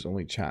members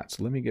only chat.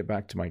 So let me get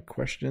back to my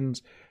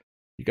questions.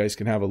 You guys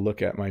can have a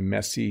look at my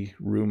messy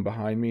room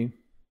behind me.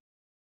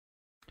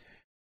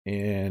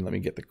 And let me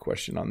get the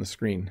question on the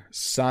screen.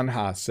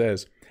 Sanha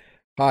says,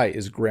 hi,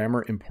 is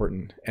grammar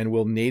important? And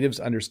will natives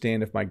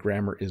understand if my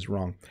grammar is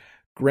wrong?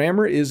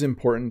 Grammar is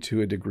important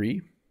to a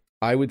degree.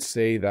 I would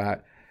say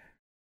that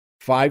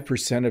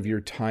 5% of your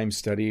time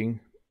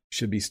studying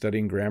should be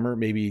studying grammar,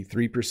 maybe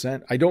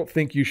 3%. I don't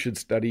think you should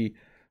study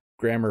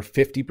grammar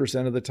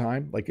 50% of the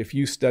time. Like if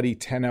you study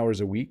 10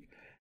 hours a week,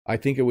 I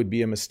think it would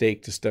be a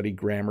mistake to study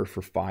grammar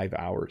for 5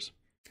 hours.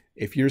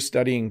 If you're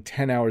studying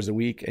 10 hours a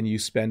week and you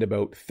spend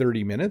about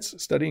 30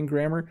 minutes studying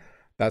grammar,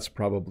 that's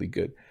probably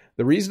good.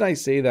 The reason I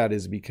say that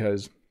is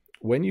because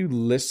when you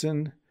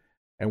listen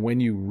and when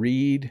you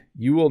read,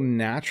 you will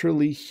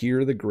naturally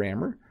hear the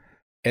grammar.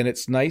 And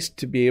it's nice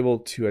to be able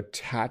to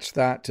attach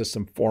that to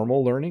some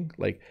formal learning.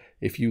 Like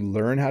if you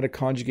learn how to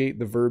conjugate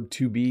the verb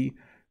to be,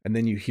 and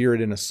then you hear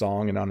it in a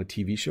song and on a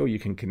TV show, you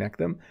can connect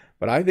them.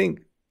 But I think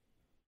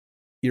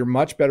you're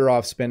much better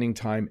off spending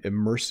time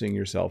immersing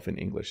yourself in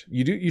English.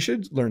 You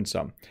should learn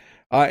some.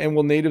 And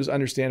will natives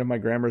understand if my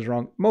grammar is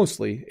wrong?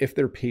 Mostly. If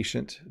they're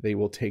patient, they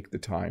will take the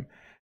time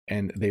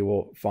and they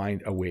will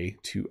find a way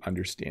to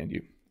understand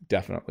you.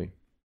 Definitely.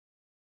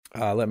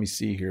 Let me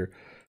see here.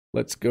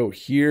 Let's go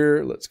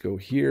here. Let's go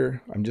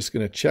here. I'm just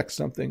going to check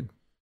something.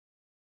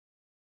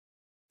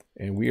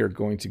 And we are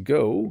going to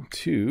go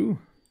to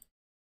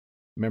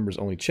members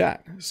only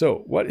chat.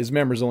 So what is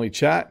members only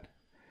chat?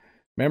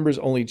 Members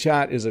only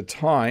chat is a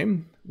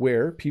time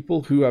where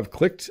people who have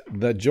clicked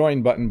the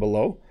join button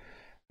below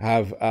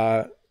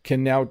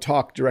can now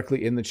talk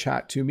directly in the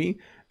chat to me,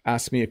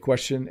 ask me a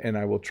question, and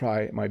I will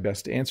try my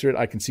best to answer it.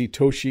 I can see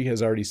Toshi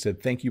has already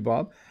said, thank you,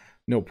 Bob.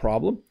 No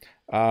problem.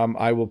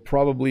 I will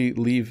probably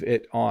leave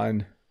it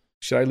on,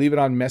 should I leave it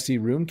on messy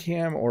room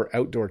cam or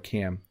outdoor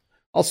cam?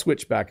 I'll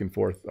switch back and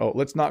forth. Oh,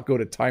 let's not go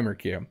to timer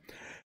cam.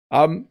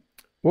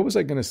 What was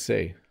I going to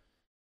say?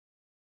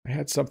 I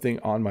had something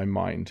on my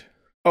mind.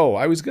 Oh,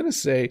 I was going to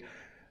say,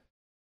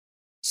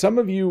 some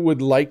of you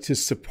would like to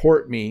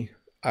support me,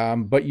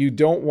 but you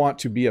don't want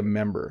to be a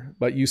member.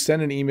 But you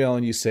send an email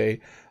and you say,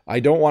 I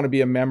don't want to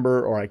be a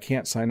member, or I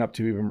can't sign up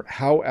to be a member.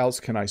 How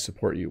else can I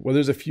support you? Well,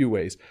 there's a few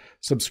ways.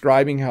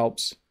 Subscribing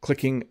helps.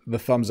 Clicking the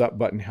thumbs up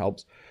button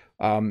helps.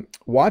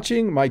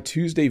 Watching my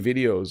Tuesday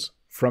videos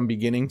from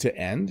beginning to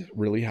end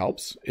really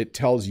helps. It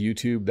tells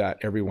YouTube that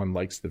everyone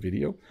likes the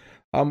video.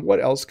 What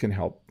else can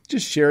help?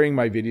 Just sharing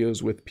my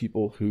videos with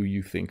people who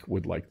you think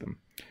would like them.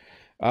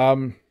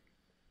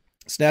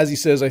 Snazzy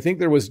says, I think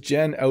there was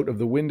Jen out of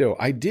the window.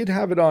 I did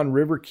have it on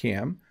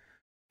Rivercam,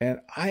 and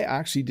I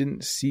actually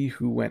didn't see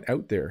who went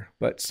out there,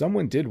 but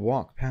someone did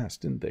walk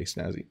past, didn't they,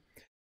 Snazzy?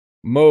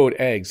 Mode,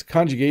 eggs,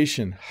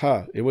 conjugation.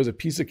 It was a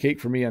piece of cake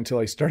for me until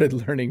I started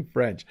learning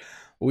French.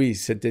 Oui,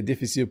 c'était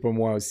difficile pour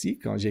moi aussi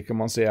quand j'ai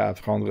commencé à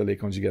apprendre les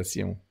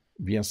conjugations.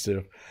 Bien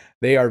sûr.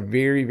 They are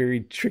very,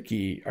 very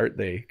tricky, aren't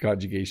they,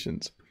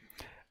 conjugations?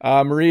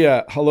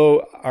 Maria,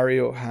 hello,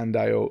 Ario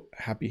Handayo.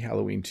 Happy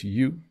Halloween to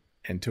you.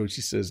 And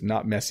Tochi says,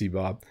 not messy,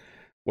 Bob.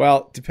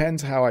 Well,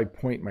 depends how I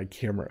point my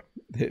camera.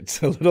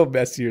 It's a little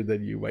messier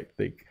than you might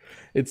think.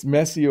 It's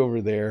messy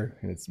over there,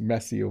 and it's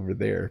messy over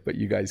there, but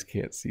you guys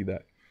can't see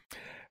that.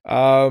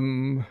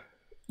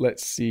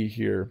 Let's see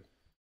here.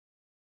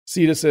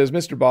 Sita says,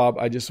 Mr. Bob,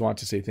 I just want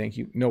to say thank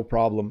you. No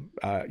problem.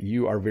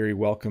 You are very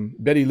welcome.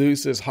 Betty Lou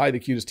says, hi, the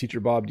cutest teacher,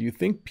 Bob. Do you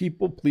think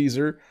people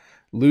pleaser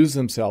lose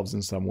themselves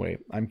in some way?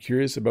 I'm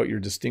curious about your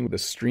distinct. The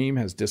stream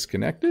has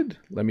disconnected.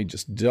 Let me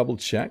just double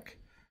check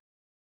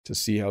to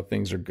see how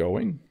things are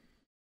going.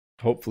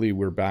 Hopefully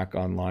we're back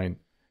online.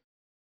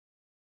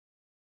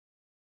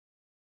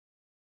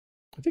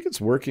 I think it's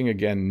working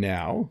again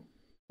now.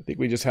 I think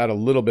we just had a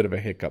little bit of a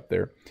hiccup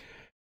there.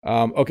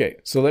 Okay,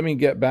 so let me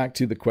get back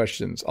to the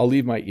questions. I'll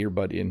leave my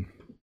earbud in.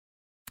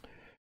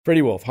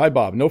 Freddie Wolf, hi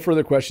Bob. No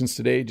further questions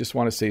today. Just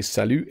want to say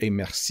salut et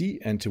merci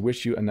and to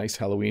wish you a nice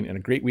Halloween and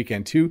a great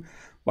weekend too.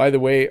 By the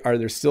way, are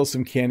there still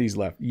some candies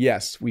left?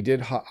 Yes, we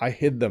did. I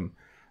hid them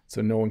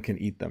so no one can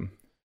eat them.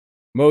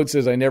 Mode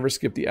says, I never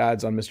skip the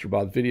ads on Mr.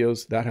 Bob's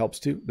videos. That helps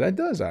too. That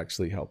does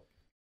actually help.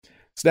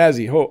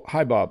 Snazzy,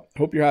 hi Bob.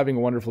 Hope you're having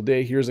a wonderful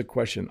day. Here's a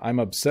question. I'm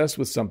obsessed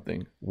with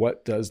something.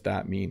 What does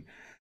that mean?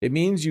 It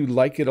means you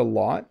like it a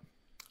lot,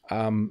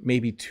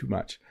 maybe too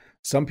much.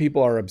 Some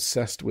people are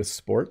obsessed with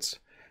sports.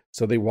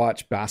 So they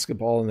watch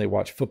basketball and they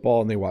watch football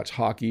and they watch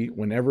hockey.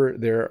 Whenever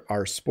there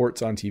are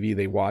sports on TV,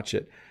 they watch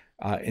it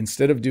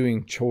instead of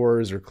doing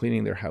chores or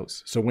cleaning their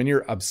house. So when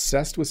you're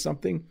obsessed with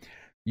something,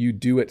 you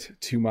do it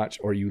too much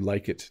or you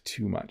like it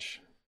too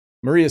much.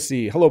 Maria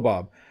C. Hello,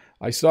 Bob.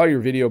 I saw your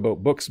video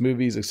about books,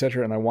 movies,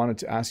 etc., and I wanted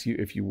to ask you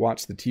if you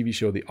watched the TV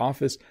show The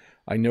Office.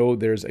 I know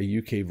there's a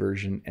UK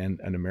version and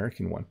an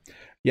American one.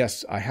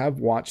 Yes, I have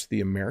watched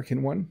the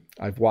American one.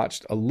 I've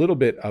watched a little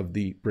bit of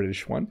the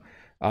British one.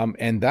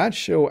 And that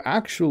show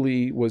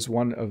actually was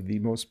one of the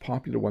most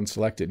popular ones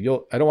selected.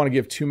 I don't want to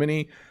give too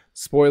many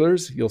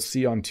spoilers. You'll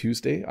see on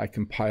Tuesday. I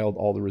compiled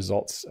all the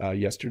results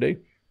yesterday.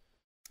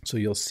 So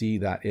you'll see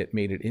that it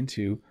made it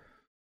into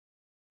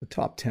the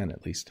top 10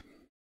 at least.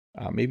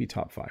 Maybe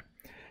top 5.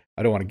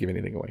 I don't want to give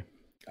anything away.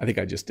 I think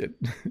I just did.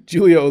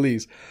 Julia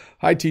Olise.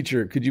 Hi,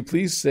 teacher. Could you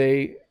please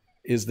say,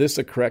 is this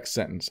a correct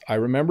sentence? I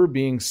remember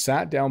being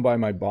sat down by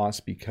my boss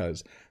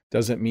because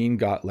doesn't mean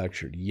got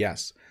lectured.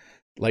 Yes.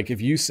 Like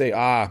if you say,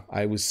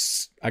 I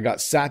got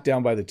sat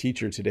down by the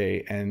teacher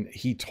today and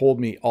he told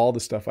me all the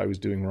stuff I was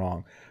doing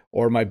wrong,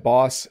 or my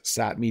boss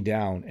sat me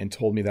down and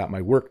told me that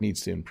my work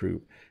needs to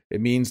improve.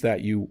 It means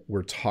that you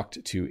were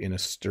talked to in a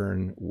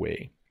stern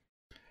way.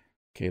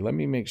 Okay, let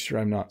me make sure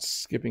I'm not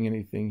skipping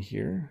anything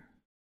here.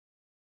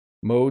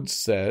 Mode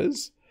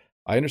says,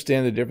 I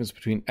understand the difference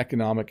between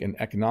economic and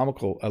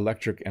economical,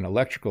 electric and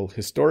electrical,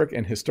 historic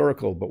and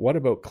historical, but what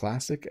about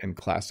classic and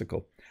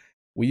classical?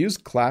 We use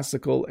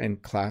classical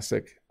and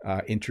classic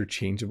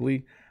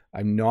interchangeably.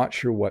 I'm not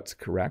sure what's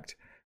correct.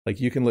 Like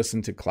you can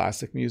listen to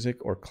classic music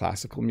or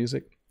classical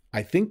music.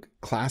 I think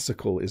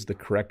classical is the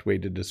correct way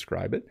to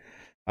describe it.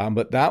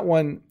 But that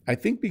one, I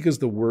think because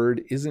the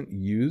word isn't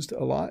used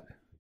a lot.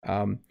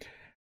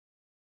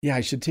 Yeah,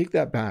 I should take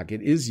that back.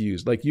 It is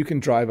used. Like you can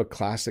drive a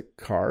classic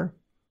car,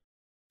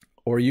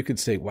 or you could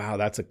say, wow,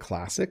 that's a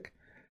classic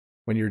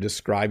when you're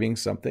describing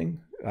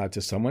something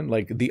to someone.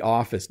 Like The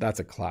Office, that's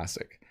a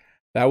classic.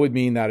 That would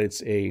mean that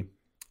it's a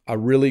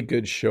really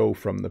good show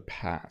from the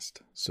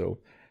past. So,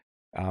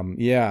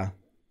 yeah,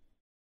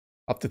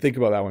 I'll have to think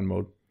about that one,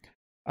 Mode.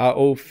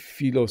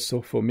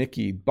 Philosopho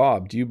Mickey,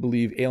 Bob, do you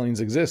believe aliens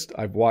exist?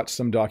 I've watched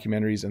some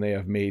documentaries and they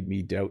have made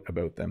me doubt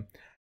about them.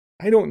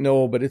 I don't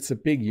know, but it's a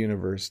big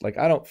universe. Like,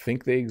 I don't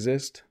think they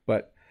exist,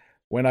 but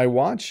when I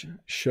watch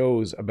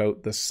shows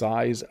about the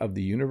size of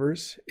the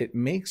universe, it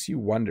makes you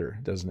wonder,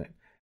 doesn't it?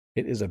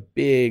 It is a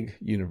big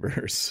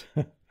universe.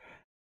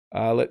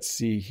 Let's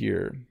see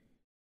here.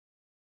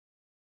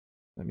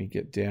 Let me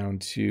get down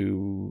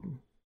to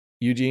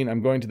Eugene.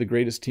 I'm going to the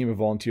Greatest Team of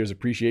Volunteers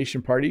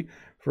Appreciation Party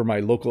for my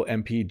local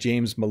MP,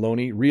 James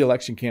Maloney,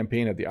 re-election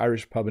campaign at the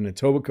Irish Pub in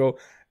Etobicoke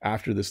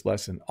after this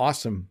lesson.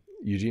 Awesome,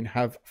 Eugene.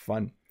 Have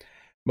fun.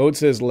 Mode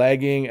says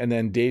lagging, and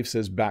then Dave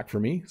says back for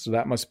me. So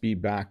that must be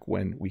back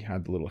when we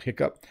had the little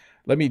hiccup.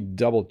 Let me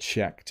double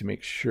check to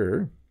make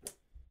sure.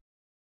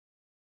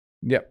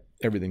 Yep,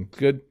 everything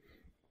good.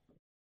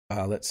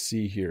 Let's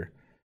see here.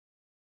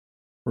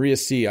 Maria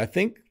C. I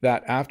think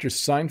that after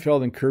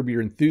Seinfeld and Curb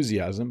Your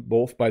Enthusiasm,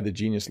 both by the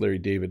genius Larry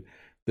David,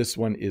 this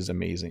one is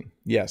amazing.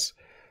 Yes,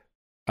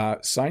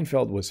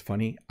 Seinfeld was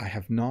funny. I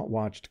have not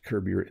watched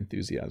Curb Your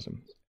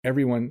Enthusiasm.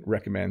 Everyone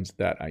recommends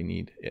that I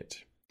need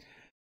it.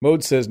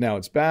 Mode says now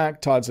it's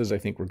back. Todd says I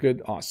think we're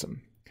good.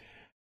 Awesome.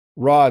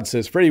 Rod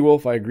says, Freddie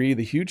Wolf, I agree.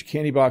 The huge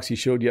candy box he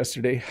showed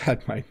yesterday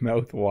had my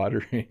mouth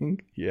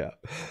watering. Yeah.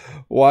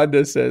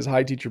 Wanda says,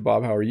 hi, Teacher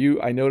Bob. How are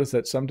you? I noticed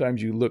that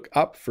sometimes you look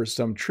up for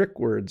some trick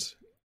words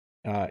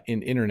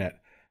in internet.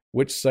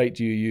 Which site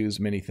do you use?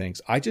 Many thanks.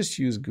 I just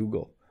use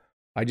Google.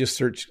 I just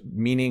search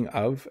meaning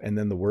of and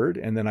then the word,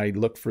 and then I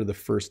look for the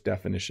first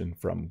definition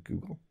from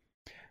Google.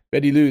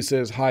 Betty Lou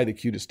says, hi, the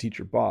cutest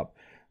Teacher Bob.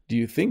 Do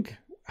you think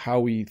how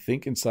we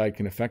think inside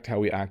can affect how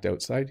we act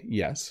outside?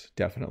 Yes,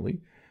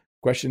 definitely.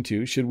 Question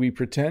 2, should we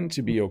pretend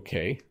to be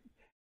okay?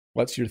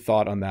 What's your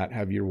thought on that?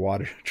 Have your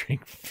water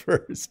drink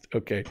first.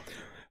 Okay.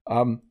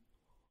 I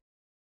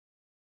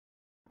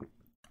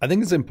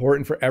think it's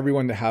important for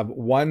everyone to have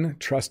one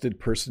trusted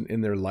person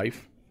in their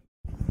life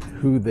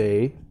who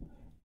they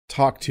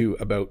talk to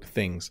about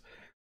things,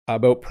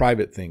 about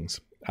private things,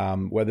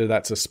 whether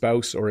that's a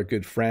spouse or a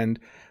good friend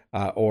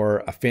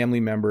or a family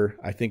member.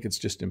 I think it's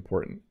just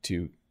important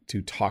to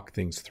talk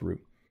things through.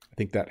 I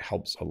think that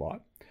helps a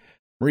lot.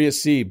 Maria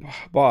C.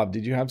 Bob,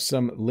 did you have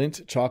some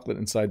Lindt chocolate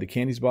inside the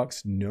candies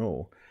box?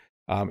 No.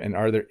 And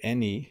are there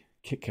any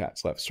Kit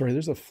Kats left? Sorry,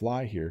 there's a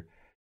fly here.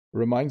 It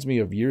reminds me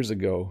of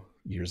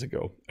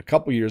a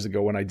couple years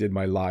ago when I did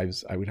my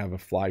lives, I would have a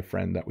fly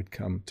friend that would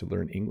come to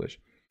learn English.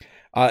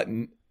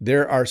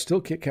 There are still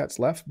Kit Kats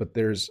left, but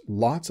there's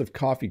lots of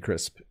Coffee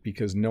Crisp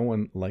because no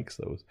one likes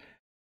those.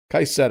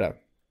 Kaiseta,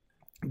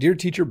 dear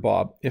Teacher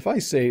Bob, if I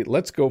say,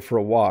 let's go for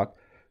a walk,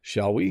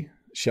 shall we?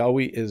 Shall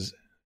we is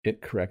it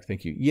correct?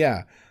 Thank you.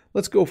 Yeah,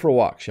 let's go for a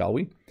walk, shall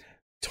we?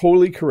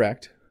 Totally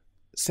correct.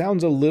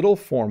 Sounds a little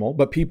formal,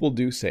 but people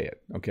do say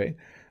it, okay?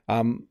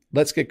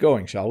 Let's get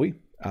going, shall we?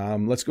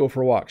 Let's go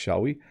for a walk,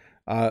 shall we?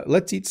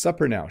 Let's eat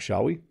supper now,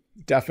 shall we?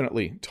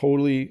 Definitely.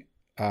 Totally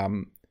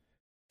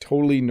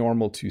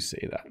normal to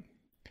say that.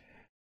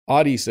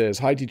 Audie says,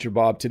 hi, Teacher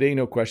Bob. Today,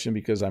 no question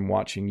because I'm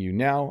watching you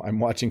now.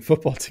 I'm watching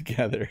football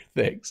together.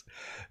 Thanks.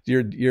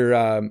 You're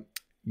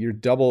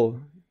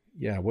double...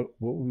 Yeah, what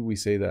would we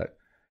say that?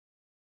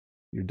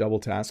 You're double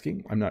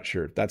tasking? I'm not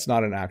sure. That's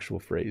not an actual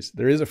phrase.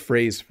 There is a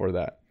phrase for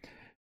that.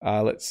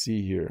 Let's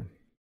see here.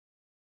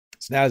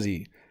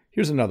 Snazzy.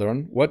 Here's another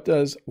one. What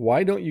does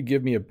why don't you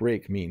give me a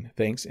break mean?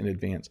 Thanks in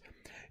advance.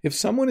 If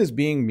someone is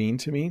being mean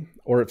to me,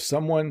 or if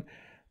someone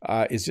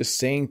is just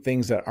saying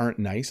things that aren't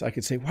nice, I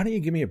could say, why don't you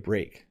give me a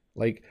break?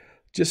 Like,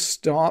 just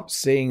stop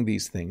saying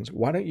these things.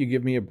 Why don't you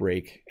give me a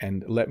break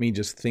and let me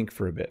just think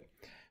for a bit?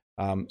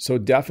 So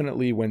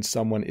definitely when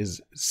someone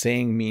is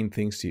saying mean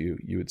things to you,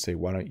 you would say,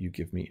 why don't you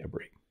give me a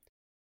break?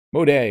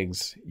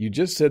 Modags, you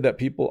just said that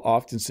people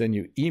often send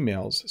you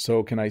emails.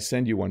 So can I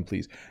send you one,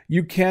 please?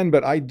 You can,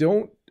 but I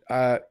don't.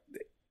 It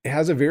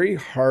has a very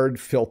hard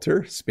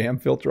filter,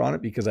 spam filter on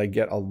it because I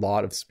get a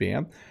lot of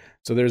spam.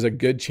 So there's a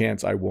good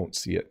chance I won't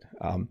see it.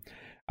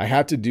 I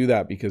had to do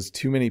that because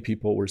too many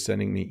people were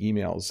sending me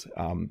emails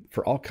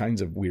for all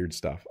kinds of weird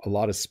stuff, a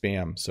lot of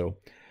spam. So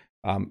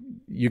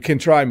you can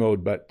try,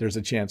 Mode, but there's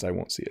a chance I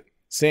won't see it.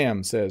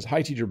 Sam says,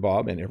 hi, Teacher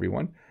Bob and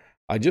everyone.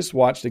 I just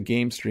watched a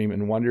game stream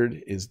and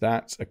wondered, is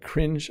that a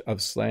cringe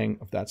of slang?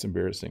 If that's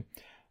embarrassing.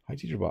 Hi,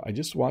 Teacher Bob. I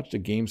just watched a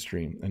game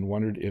stream and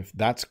wondered if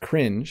that's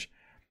cringe.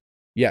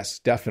 Yes,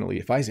 definitely.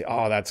 If I say,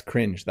 oh, that's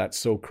cringe, that's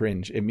so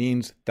cringe, it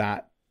means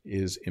that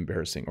is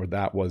embarrassing or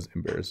that was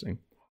embarrassing.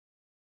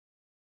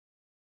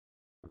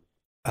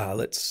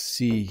 Let's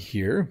see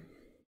here.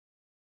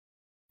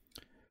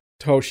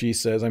 Toshi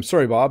says, I'm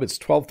sorry, Bob. It's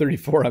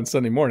 12:34 on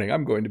Sunday morning.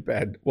 I'm going to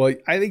bed. Well,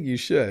 I think you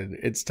should.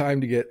 It's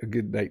time to get a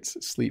good night's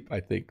sleep,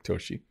 I think,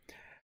 Toshi.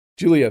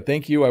 Julia,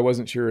 thank you. I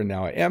wasn't sure, and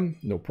now I am.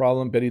 No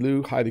problem. Betty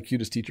Lou, hi, the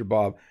cutest teacher,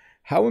 Bob.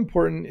 How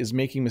important is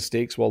making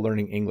mistakes while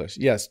learning English?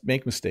 Yes,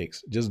 make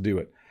mistakes. Just do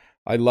it.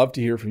 I'd love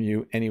to hear from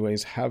you.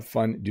 Anyways, have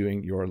fun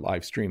doing your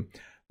live stream.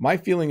 My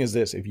feeling is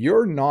this. If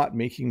you're not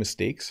making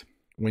mistakes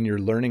when you're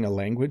learning a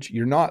language,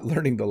 you're not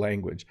learning the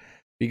language,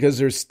 because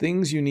there's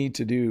things you need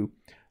to do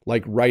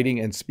like writing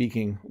and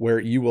speaking where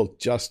you will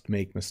just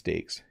make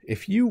mistakes.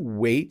 If you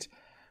wait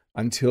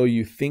until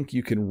you think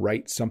you can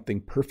write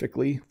something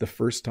perfectly the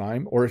first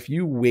time, or if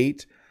you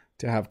wait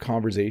to have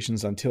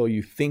conversations until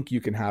you think you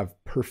can have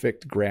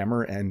perfect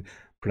grammar and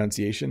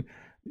pronunciation,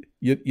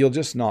 you'll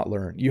just not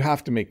learn. You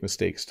have to make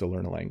mistakes to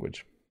learn a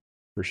language,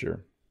 for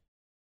sure.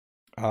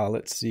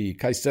 Let's see.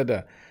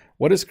 Kaiseda,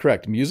 what is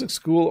correct, music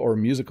school or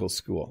musical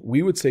school?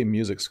 We would say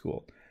music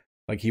school.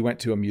 Like he went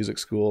to a music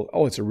school.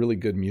 Oh, it's a really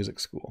good music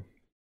school.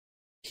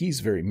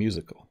 He's very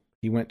musical.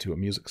 He went to a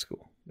music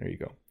school. There you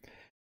go.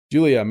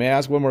 Julia, may I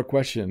ask one more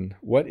question?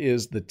 What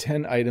is the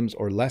 10 items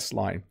or less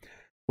line?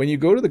 When you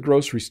go to the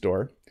grocery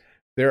store,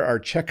 there are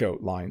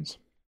checkout lines.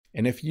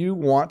 And if you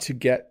want to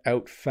get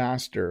out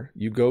faster,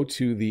 you go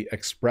to the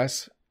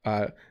express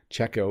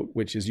checkout,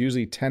 which is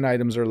usually 10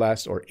 items or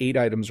less, or 8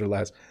 items or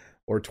less,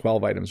 or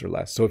 12 items or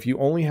less. So if you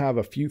only have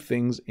a few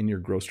things in your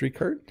grocery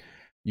cart,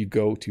 you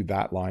go to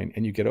that line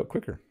and you get out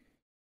quicker.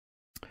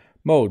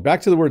 Mode,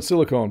 back to the word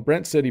silicone.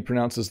 Brent said he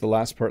pronounces the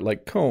last part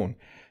like cone.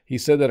 He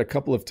said that a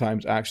couple of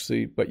times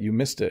actually, but you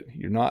missed it.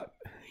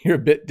 You're a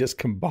bit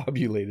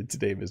discombobulated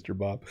today, Mr.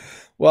 Bob.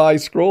 Well, I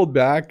scrolled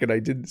back and I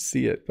didn't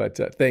see it, but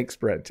thanks,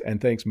 Brent,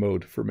 and thanks,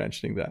 Mode, for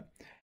mentioning that.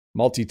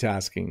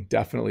 Multitasking,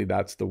 definitely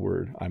that's the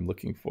word I'm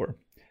looking for.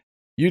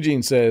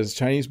 Eugene says,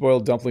 Chinese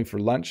boiled dumpling for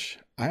lunch.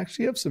 I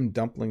actually have some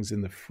dumplings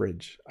in the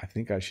fridge. I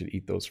think I should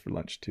eat those for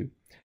lunch too.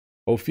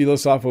 Oh,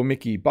 Filosofo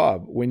Mickey,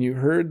 Bob, when you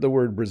heard the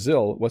word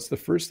Brazil, what's the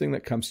first thing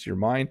that comes to your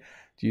mind?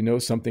 Do you know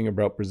something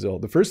about Brazil?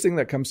 The first thing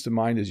that comes to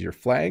mind is your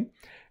flag.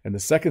 And the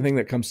second thing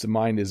that comes to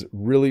mind is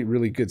really,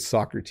 really good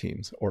soccer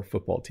teams, or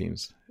football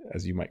teams,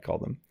 as you might call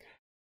them.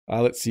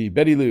 Let's see.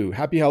 Betty Lou,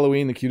 happy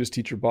Halloween, the cutest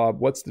teacher,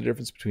 Bob. What's the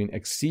difference between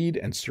exceed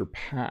and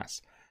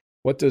surpass?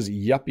 What does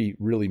yuppie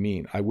really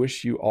mean? I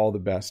wish you all the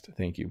best.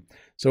 Thank you.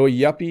 So a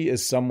yuppie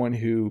is someone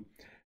who...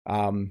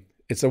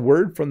 it's a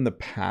word from the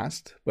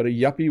past, but a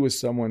yuppie was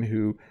someone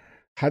who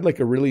had like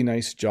a really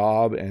nice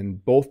job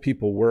and both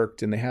people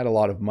worked and they had a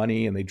lot of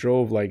money and they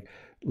drove like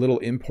little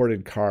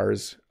imported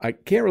cars. I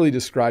can't really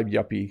describe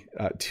yuppie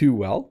too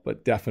well,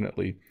 but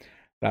definitely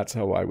that's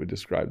how I would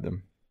describe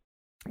them.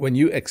 When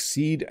you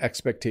exceed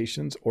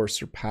expectations or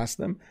surpass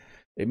them,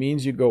 it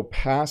means you go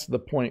past the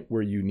point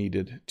where you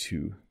needed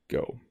to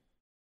go.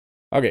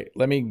 Okay,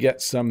 let me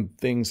get some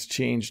things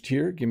changed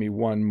here. Give me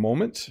one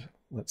moment.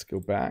 Let's go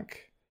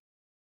back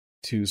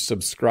to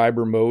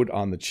subscriber mode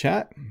on the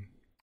chat.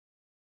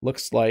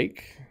 Looks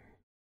like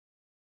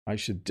I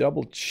should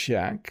double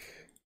check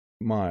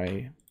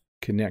my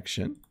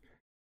connection.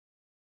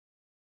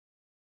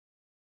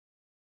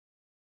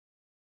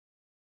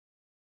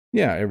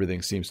 Yeah,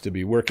 everything seems to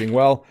be working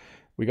well.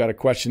 We got a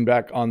question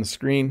back on the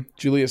screen.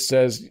 Julius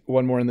says,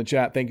 one more in the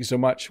chat. Thank you so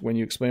much. When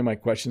you explain my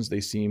questions,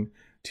 they seem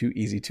too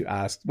easy to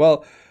ask.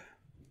 Well,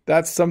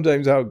 that's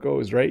sometimes how it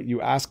goes, right?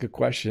 You ask a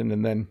question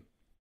and then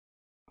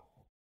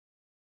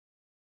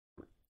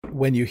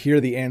when you hear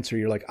the answer,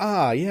 you're like,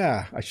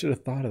 yeah, I should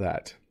have thought of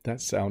that.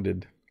 That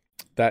sounded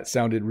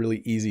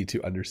really easy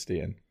to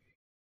understand.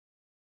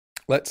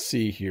 Let's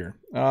see here.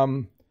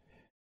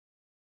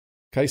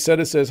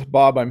 Kaiseta says,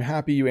 Bob, I'm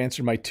happy you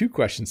answered my 2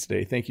 questions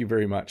today. Thank you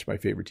very much, my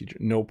favorite teacher.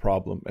 No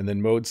problem. And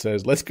then Mode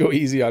says, let's go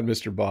easy on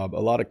Mr. Bob. A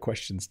lot of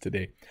questions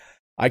today.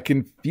 I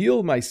can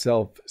feel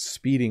myself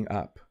speeding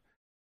up,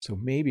 so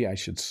maybe I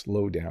should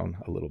slow down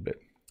a little bit.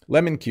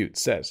 Lemon Cute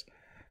says,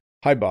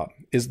 hi, Bob.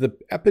 Is the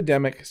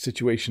epidemic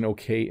situation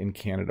okay in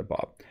Canada,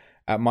 Bob?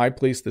 At my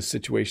place, the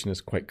situation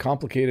is quite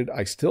complicated.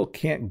 I still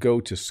can't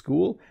go to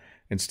school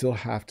and still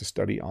have to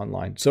study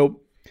online.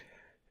 So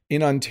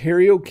in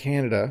Ontario,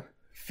 Canada,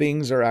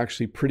 things are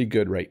actually pretty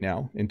good right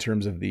now in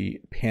terms of the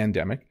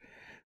pandemic.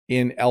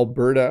 In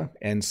Alberta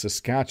and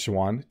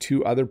Saskatchewan,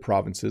 2 other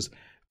provinces,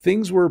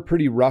 things were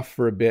pretty rough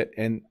for a bit,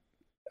 and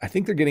I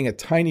think they're getting a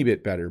tiny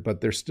bit better, but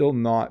they're still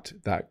not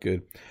that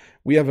good.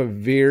 We have a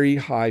very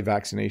high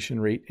vaccination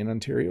rate in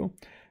Ontario,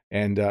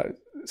 and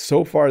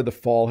so far the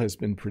fall has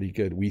been pretty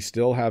good. We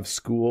still have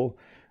school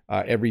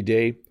every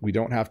day. We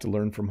don't have to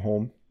learn from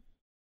home.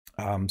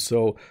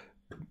 So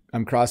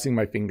I'm crossing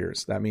my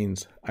fingers. That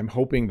means I'm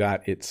hoping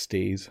that it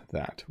stays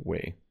that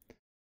way.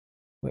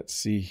 Let's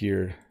see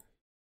here.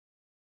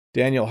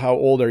 Daniel, how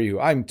old are you?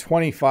 I'm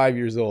 25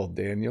 years old,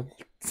 Daniel.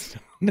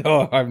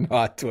 No, I'm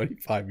not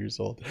 25 years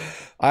old.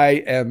 I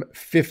am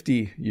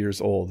 50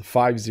 years old,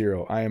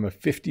 50. I am a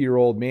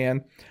 50-year-old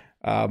man.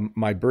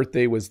 My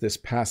birthday was this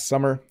past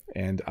summer,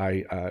 and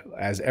I,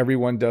 as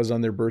everyone does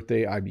on their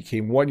birthday, I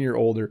became 1 year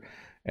older,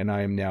 and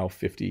I am now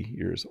 50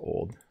 years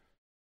old.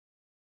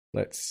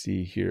 Let's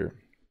see here.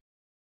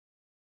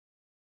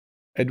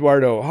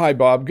 Eduardo, hi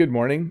Bob, good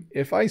morning.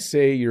 If I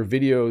say your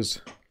videos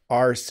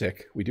are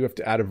sick, we do have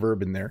to add a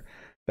verb in there.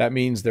 That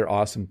means they're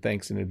awesome.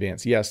 Thanks in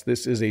advance. Yes,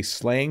 this is a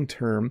slang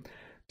term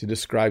to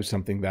describe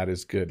something that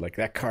is good. Like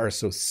that car is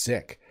so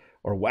sick.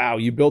 Or wow,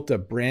 you built a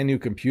brand new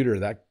computer.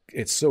 That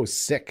it's so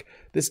sick.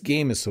 This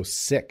game is so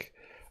sick.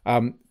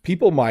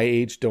 People my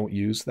age don't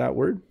use that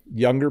word.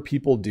 Younger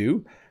people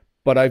do,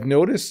 but I've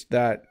noticed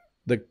that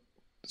the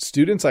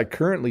students I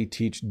currently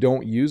teach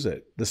don't use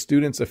it. The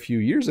students a few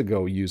years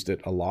ago used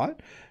it a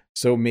lot.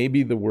 So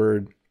maybe the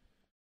word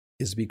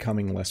is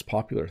becoming less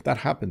popular. That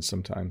happens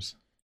sometimes.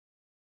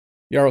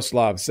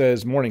 Yaroslav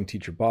says, morning,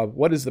 teacher Bob.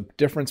 What is the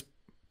difference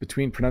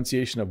between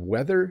pronunciation of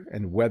weather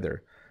and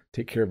weather?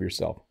 Take care of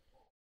yourself.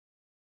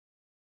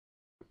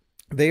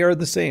 They are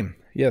the same.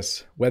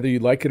 Yes, whether you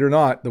like it or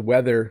not, the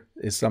weather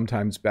is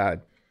sometimes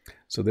bad.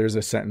 So there's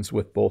a sentence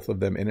with both of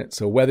them in it.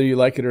 So whether you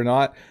like it or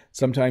not,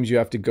 sometimes you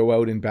have to go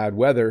out in bad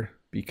weather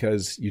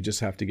because you just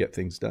have to get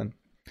things done.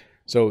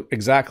 So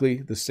exactly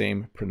the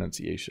same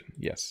pronunciation.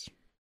 Yes.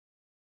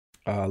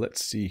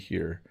 Let's see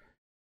here.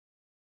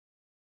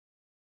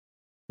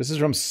 This is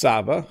from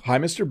Sava. Hi,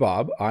 Mr.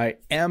 Bob. I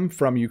am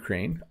from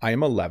Ukraine. I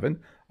am 11.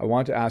 I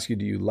want to ask you,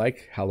 do you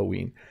like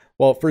Halloween?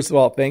 Well, first of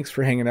all, thanks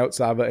for hanging out,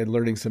 Sava, and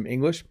learning some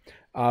English.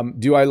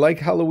 Do I like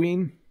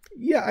Halloween?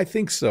 Yeah, I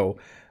think so.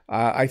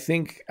 I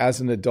think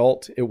as an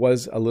adult, it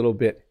was a little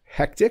bit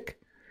hectic.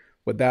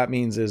 What that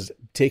means is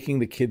taking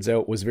the kids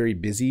out was very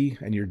busy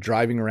and you're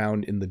driving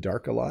around in the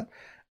dark a lot.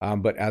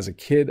 But as a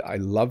kid, I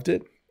loved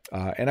it.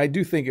 And I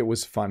do think it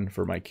was fun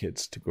for my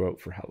kids to go out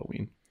for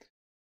Halloween,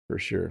 for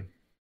sure.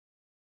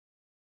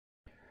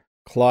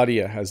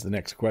 Claudia has the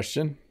next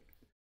question.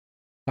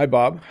 Hi,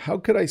 Bob. How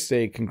could I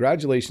say,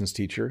 congratulations,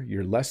 teacher,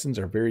 your lessons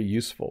are very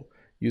useful,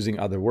 using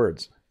other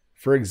words?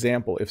 For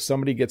example, if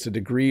somebody gets a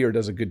degree or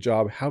does a good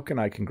job, how can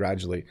I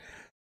congratulate?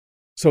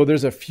 So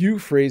there's a few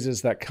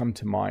phrases that come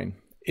to mind.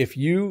 If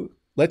you,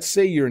 let's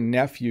say your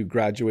nephew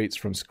graduates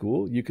from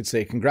school, you could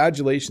say,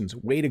 congratulations,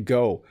 way to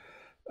go.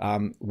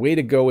 Way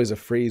to go is a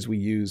phrase we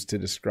use to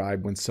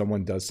describe when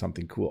someone does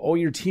something cool. Oh,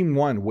 your team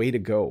won, way to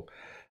go.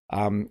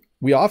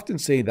 We often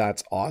say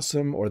that's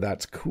awesome or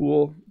that's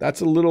cool.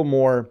 That's a little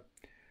more,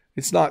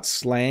 it's not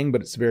slang,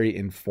 but it's very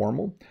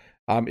informal.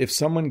 If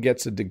someone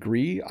gets a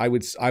degree, I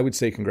would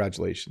say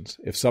congratulations.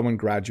 If someone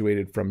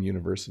graduated from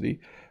university,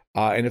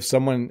 and if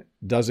someone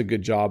does a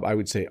good job, I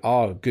would say,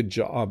 oh, good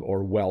job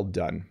or well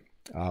done.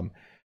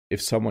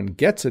 If someone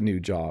gets a new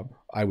job,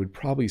 I would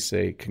probably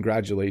say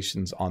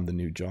congratulations on the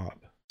new job.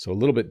 So a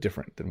little bit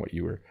different than what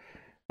you were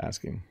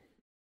asking.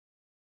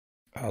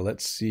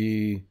 Let's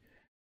see.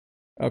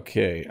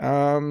 Okay.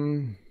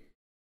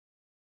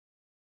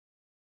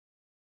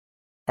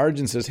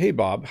 Arjun says, hey,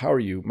 Bob, how are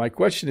you? My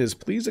question is,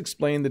 please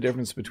explain the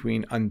difference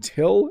between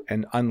until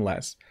and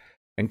unless.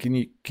 And can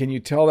you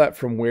tell that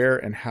from where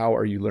and how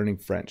are you learning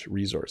French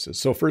resources?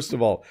 So first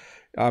of all,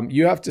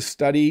 you have to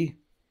study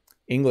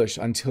English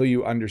until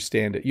you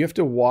understand it. You have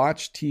to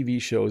watch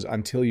TV shows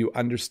until you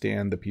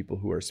understand the people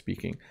who are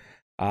speaking.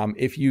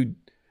 You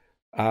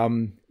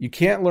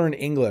can't learn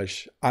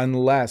English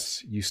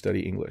unless you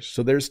study English.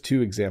 So there's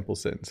two example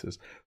sentences.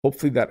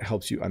 Hopefully that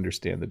helps you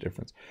understand the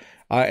difference.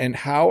 And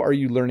how are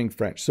you learning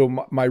French?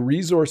 So my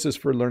resources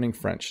for learning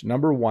French.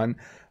 Number one,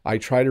 I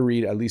try to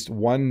read at least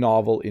one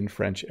novel in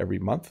French every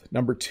month.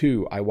 Number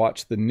two, I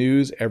watch the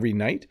news every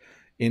night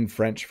in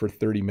French for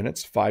 30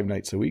 minutes, 5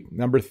 nights a week.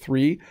 Number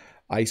three,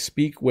 I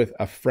speak with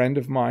a friend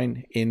of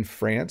mine in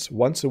France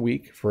once a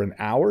week for an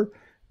hour.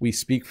 We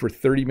speak for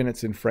 30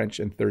 minutes in French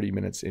and 30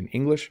 minutes in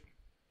English.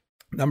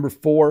 Number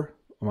four,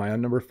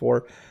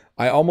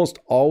 I almost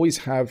always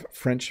have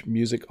French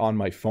music on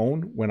my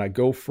phone. When I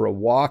go for a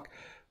walk,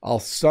 I'll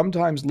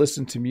sometimes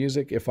listen to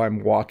music if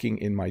I'm walking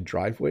in my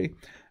driveway.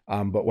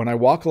 But when I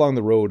walk along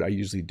the road, I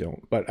usually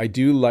don't. But I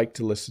do like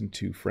to listen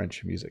to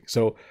French music.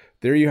 So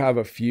there you have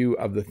a few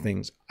of the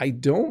things. I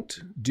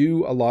don't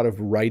do a lot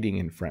of writing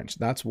in French.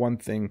 That's one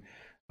thing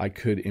I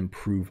could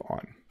improve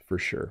on for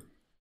sure.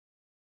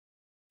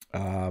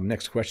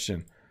 Next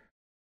question.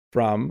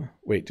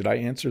 Did I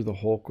answer the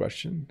whole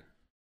question? I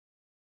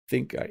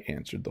think I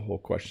answered the whole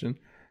question.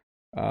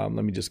 Let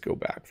me just go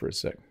back for a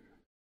sec.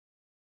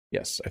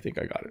 Yes, I think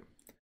I got it.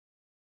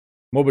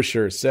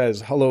 Mobashir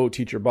says, hello,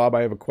 Teacher Bob.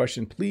 I have a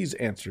question. Please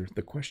answer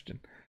the question.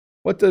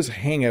 What does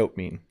hangout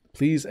mean?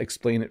 Please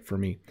explain it for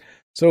me.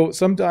 So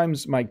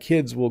sometimes my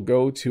kids will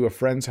go to a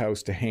friend's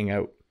house to hang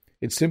out.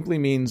 It simply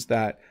means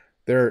that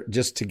they're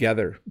just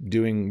together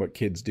doing what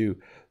kids do.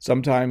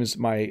 Sometimes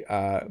my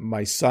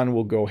son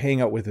will go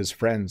hang out with his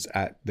friends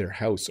at their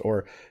house,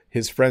 or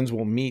his friends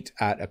will meet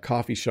at a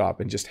coffee shop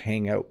and just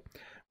hang out.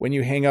 When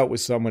you hang out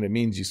with someone, it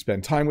means you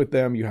spend time with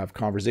them, you have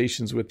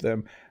conversations with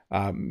them.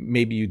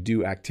 Maybe you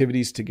do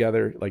activities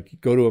together, like you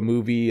go to a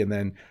movie and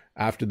then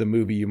after the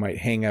movie, you might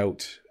hang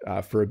out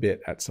for a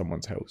bit at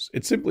someone's house.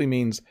 It simply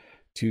means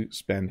to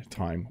spend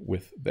time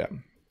with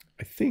them.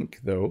 I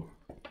think, though,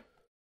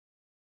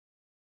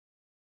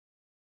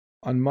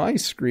 on my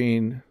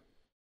screen,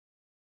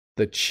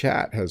 the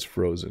chat has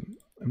frozen.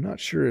 I'm not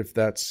sure if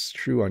that's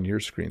true on your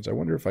screens. I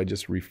wonder if I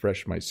just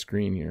refresh my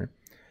screen here,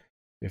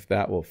 if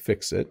that will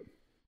fix it.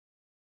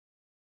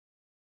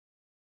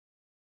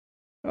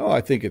 Oh,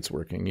 I think it's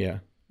working, yeah.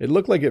 It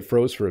looked like it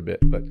froze for a bit,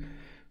 but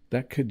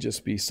that could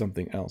just be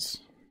something else.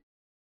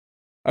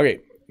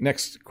 Okay,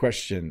 next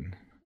question.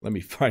 Let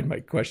me find my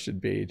question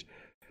page.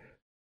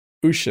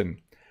 Ushin.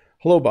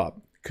 Hello,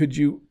 Bob. Could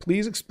you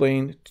please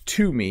explain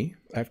to me,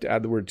 I have to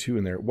add the word to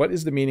in there, what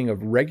is the meaning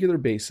of regular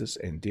basis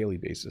and daily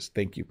basis?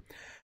 Thank you.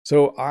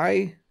 So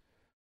I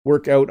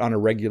work out on a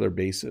regular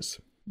basis.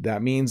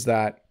 That means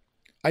that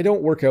I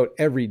don't work out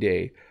every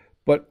day,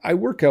 but I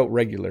work out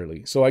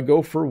regularly. So I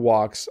go for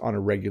walks on a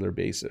regular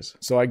basis.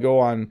 So I go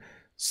on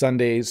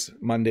Sundays,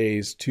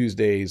 Mondays,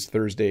 Tuesdays,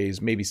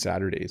 Thursdays, maybe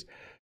Saturdays.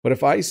 But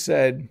if I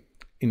said,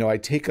 I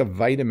take a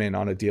vitamin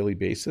on a daily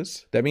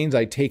basis, that means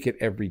I take it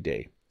every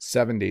day,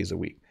 7 days a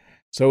week.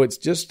 So it's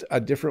just a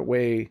different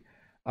way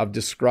of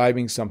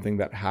describing something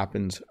that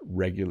happens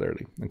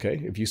regularly.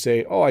 Okay. If you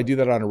say, oh, I do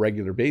that on a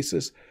regular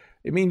basis,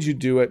 it means you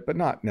do it, but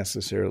not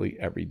necessarily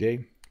every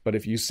day. But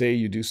if you say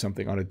you do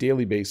something on a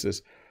daily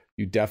basis,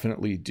 you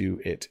definitely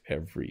do it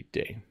every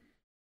day.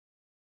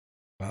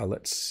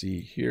 Let's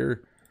see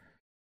here.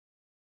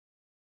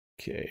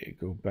 Okay,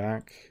 go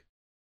back.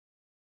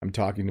 I'm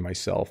talking to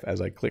myself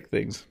as I click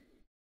things.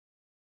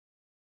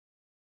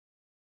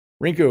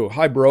 Rinku,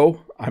 hi bro,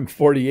 I'm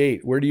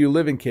 48. Where do you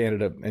live in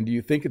Canada? And do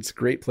you think it's a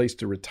great place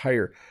to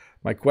retire?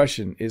 My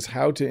question is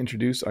how to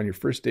introduce on your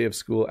first day of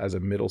school as a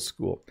middle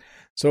school.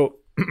 So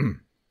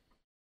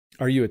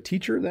are you a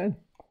teacher then?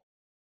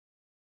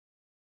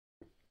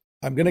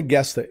 I'm going to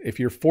guess that if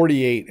you're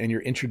 48 and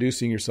you're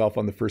introducing yourself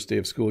on the first day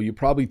of school, you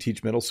probably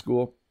teach middle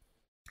school.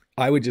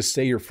 I would just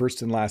say your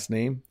first and last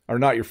name, or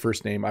not your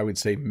first name. I would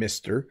say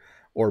Mr.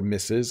 or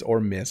Mrs. or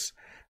Miss.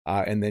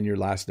 And then your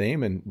last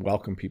name, and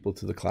welcome people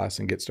to the class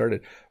and get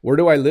started. Where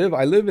do I live?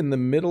 I live in the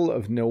middle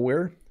of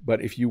nowhere,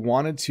 but if you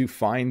wanted to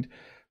find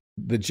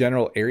the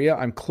general area,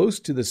 I'm close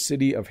to the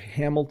city of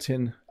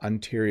Hamilton,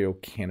 Ontario,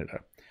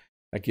 Canada.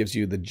 That gives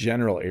you the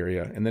general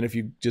area. And then if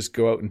you just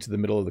go out into the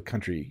middle of the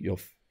country,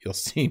 you'll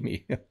see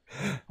me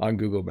on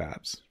Google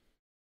Maps.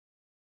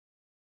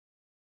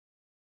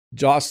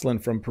 Jocelyn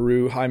from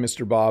Peru. Hi,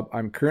 Mr. Bob.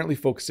 I'm currently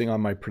focusing on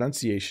my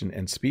pronunciation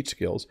and speech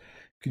skills.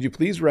 Could you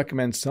please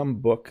recommend some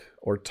book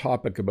or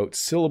topic about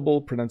syllable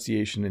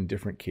pronunciation in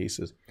different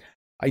cases?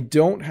 I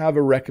don't have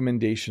a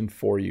recommendation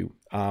for you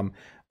on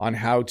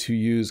how to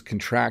use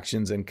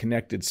contractions and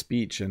connected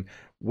speech and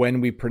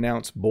when we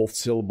pronounce both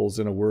syllables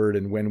in a word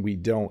and when we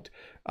don't.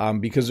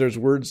 Because there's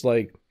words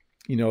like,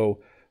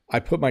 I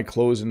put my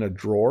clothes in a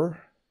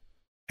drawer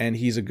and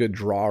he's a good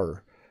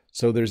drawer.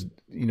 So there's,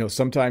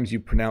 sometimes you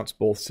pronounce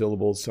both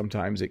syllables.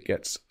 Sometimes it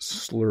gets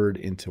slurred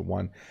into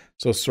one.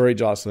 So sorry,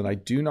 Jocelyn, I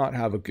do not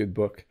have a good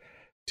book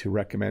to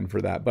recommend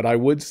for that. But I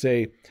would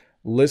say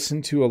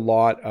listen to a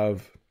lot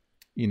of,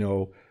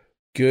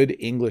 good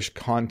English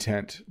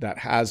content that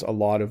has a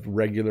lot of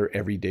regular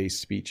everyday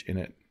speech in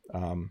it.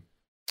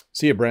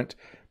 See you, Brent.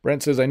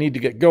 Brent says, I need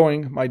to get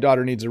going. My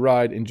daughter needs a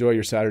ride. Enjoy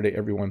your Saturday,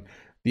 everyone.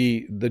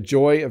 The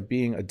joy of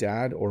being a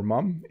dad or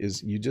mom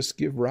is you just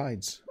give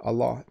rides a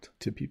lot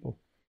to people.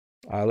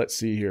 Let's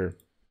see here.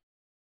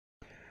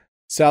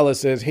 Sala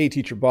says, hey,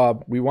 Teacher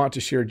Bob, we want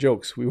to share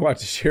jokes. We want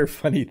to share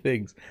funny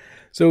things.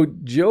 So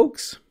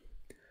jokes,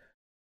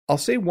 I'll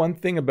say one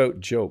thing about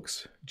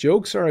jokes.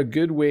 Jokes are a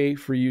good way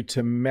for you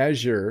to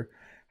measure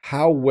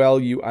how well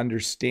you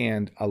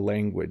understand a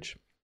language.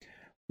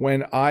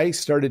 When I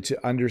started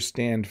to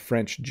understand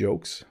French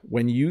jokes,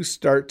 when you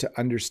start to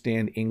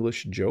understand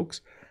English jokes,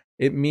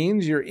 it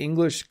means your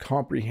English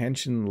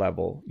comprehension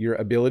level, your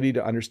ability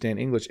to understand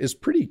English is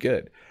pretty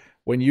good.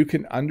 When you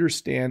can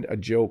understand a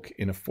joke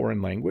in a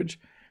foreign language,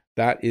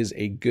 that is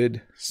a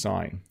good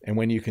sign. And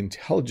when you can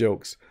tell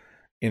jokes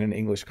in an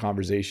English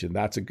conversation,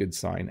 that's a good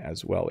sign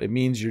as well. It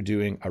means you're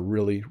doing a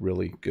really,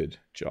 really good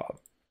job.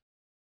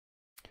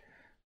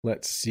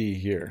 Let's see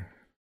here.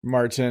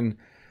 Martin,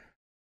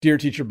 dear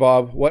Teacher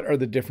Bob, what are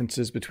the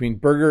differences between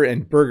burger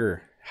and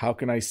burger? How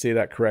can I say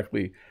that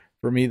correctly?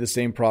 For me, the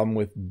same problem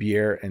with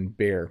bière and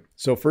bear.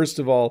 So first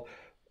of all,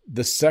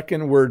 the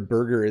second word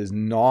burger is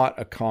not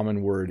a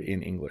common word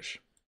in English.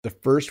 The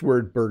first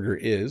word burger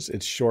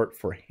it's short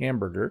for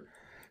hamburger.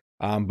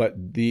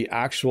 But the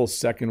actual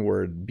second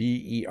word,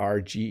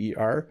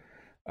 B-E-R-G-E-R,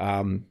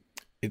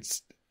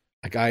 it's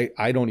like,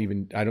 I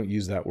don't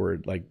use that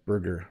word like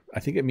burger.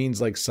 I think it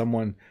means like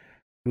someone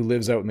who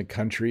lives out in the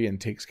country and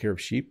takes care of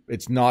sheep.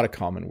 It's not a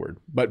common word,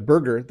 but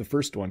burger, the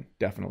first one,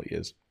 definitely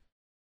is.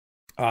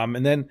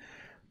 And then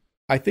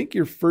I think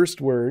your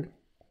first word,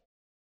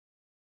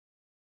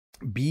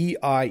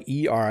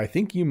 B-I-E-R, I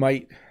think you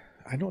might,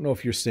 I don't know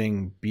if you're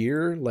saying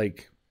beer,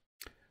 like,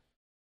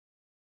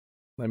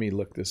 let me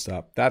look this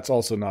up. That's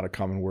also not a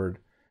common word.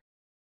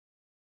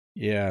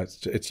 Yeah,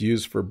 it's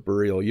used for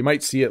burial. You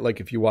might see it like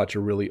if you watch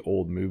a really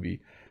old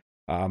movie.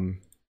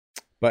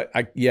 But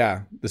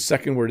the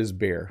second word is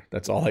bear.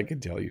 That's all I can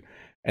tell you.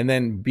 And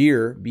then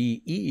beer,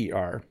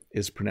 B-E-E-R,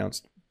 is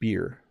pronounced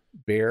beer.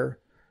 Bear.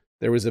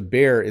 There was a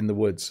bear in the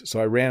woods, so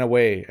I ran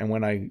away. And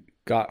when I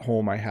got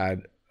home, I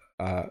had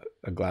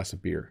a glass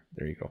of beer.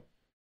 There you go.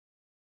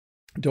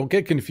 Don't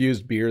get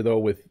confused beer, though,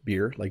 with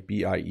beer, like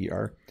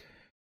B-I-E-R.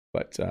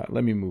 But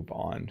let me move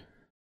on.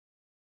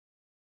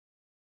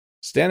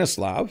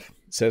 Stanislav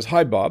says,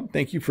 "Hi, Bob.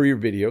 Thank you for your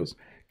videos.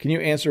 Can you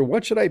answer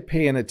what should I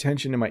pay an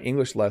attention in my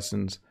English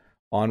lessons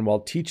on while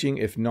teaching,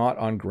 if not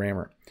on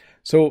grammar?"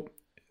 So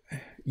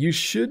you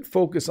should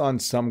focus on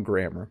some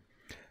grammar.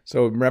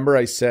 So remember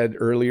I said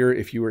earlier,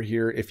 if you were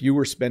here, if you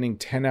were spending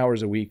 10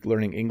 hours a week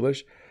learning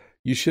English,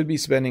 you should be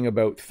spending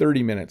about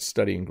 30 minutes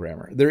studying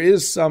grammar. There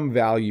is some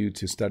value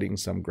to studying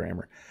some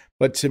grammar.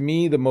 But to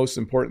me, the most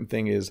important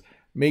thing is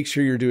make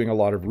sure you're doing a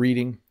lot of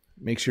reading,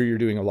 make sure you're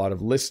doing a lot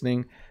of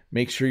listening,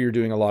 make sure you're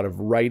doing a lot of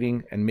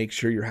writing, and make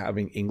sure you're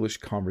having English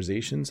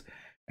conversations.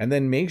 And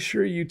then make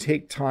sure you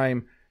take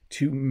time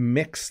to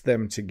mix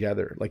them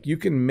together. Like you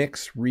can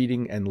mix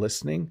reading and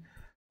listening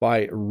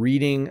by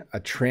reading a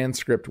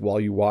transcript while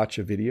you watch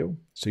a video.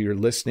 So you're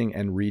listening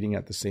and reading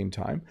at the same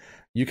time.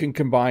 You can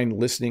combine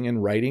listening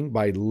and writing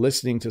by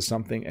listening to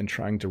something and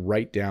trying to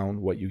write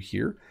down what you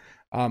hear.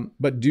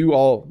 But do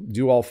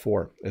all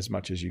four as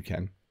much as you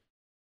can.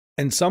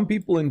 And some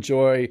people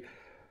enjoy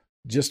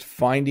just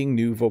finding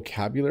new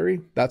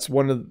vocabulary. That's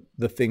one of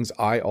the things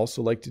I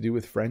also like to do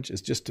with French,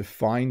 is just to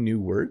find new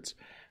words.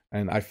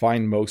 And I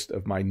find most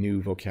of my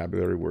new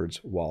vocabulary words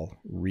while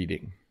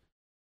reading.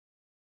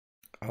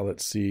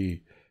 Let's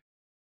see.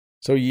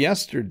 So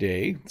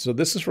yesterday, so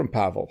this is from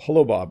Pavel.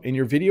 "Hello, Bob. In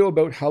your video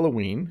about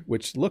Halloween,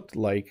 which looked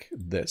like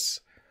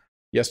this.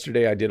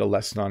 Yesterday, I did a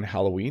lesson on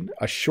Halloween.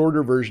 A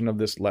shorter version of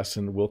this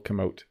lesson will come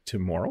out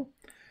tomorrow.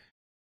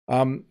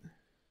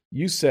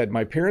 You said,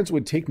 my parents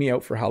would take me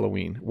out for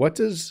Halloween. What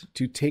does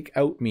to take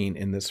out mean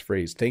in this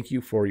phrase? Thank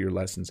you for your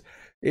lessons."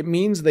 It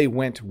means they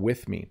went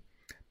with me.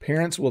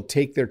 Parents will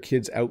take their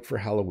kids out for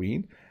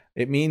Halloween.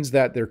 It means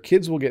that their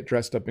kids will get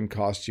dressed up in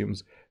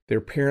costumes. Their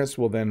parents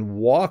will then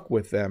walk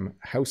with them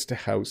house to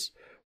house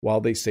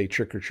while they say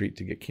trick or treat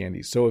to get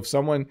candy. So if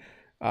someone,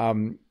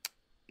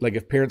 like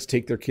if parents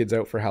take their kids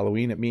out for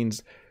Halloween, it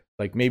means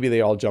like maybe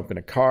they all jump in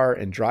a car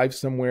and drive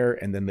somewhere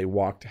and then they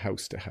walk to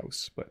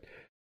house. But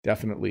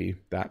definitely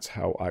that's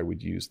how I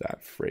would use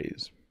that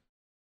phrase.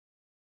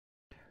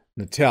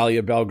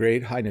 Natalia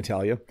Belgrade. Hi,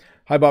 Natalia.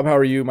 "Hi, Bob. How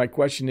are you? My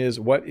question is,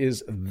 what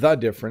is the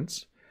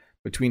difference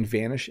between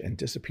vanish and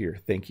disappear?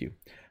 Thank you."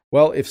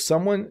 Well, if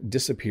someone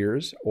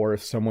disappears or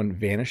if someone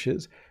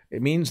vanishes,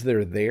 it means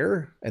they're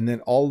there and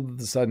then all of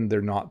a sudden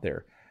they're not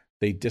there.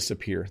 They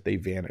disappear, they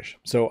vanish.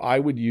 So I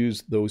would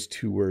use those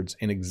two words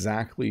in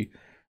exactly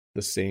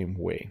the same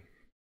way.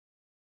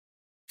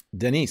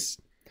 Denise,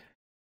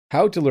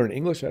 "How to learn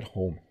English at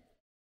home?"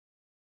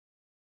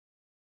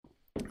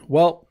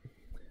 Well,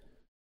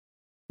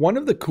 one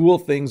of the cool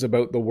things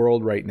about the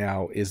world right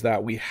now is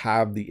that we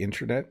have the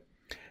internet,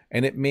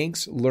 and it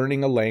makes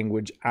learning a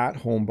language at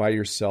home by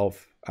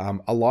yourself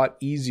a lot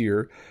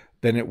easier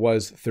than it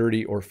was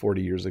 30 or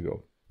 40 years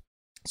ago.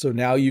 So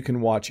now you can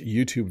watch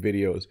YouTube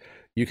videos.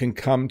 You can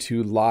come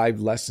to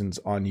live lessons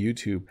on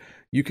YouTube.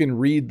 You can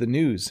read the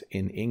news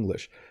in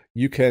English.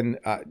 You can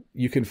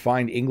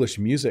find English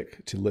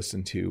music to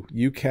listen to.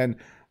 You can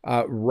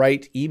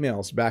write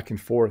emails back and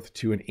forth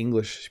to an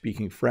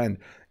English-speaking friend.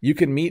 You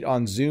can meet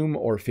on Zoom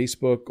or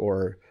Facebook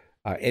or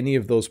any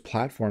of those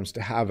platforms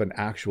to have an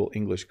actual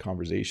English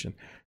conversation.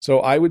 So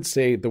I would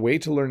say the way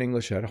to learn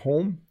English at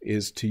home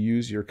is to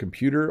use your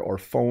computer or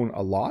phone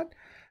a lot,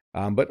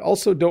 but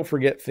also don't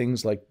forget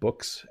things like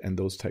books and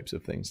those types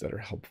of things that are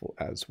helpful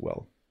as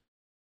well.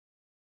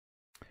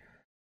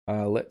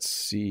 Let's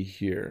see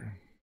here.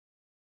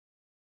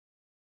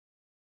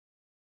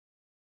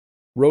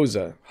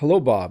 Rosa, "Hello,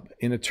 Bob.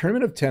 In a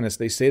tournament of tennis,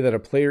 they say that a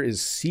player is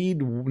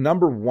seed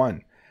number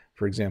 1,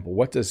 for example.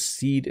 What does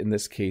seed in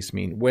this case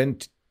mean? When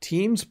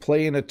teams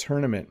play in a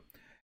tournament,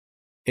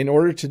 in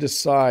order to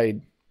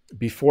decide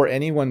before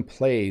anyone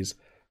plays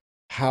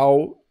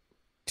how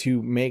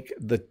to make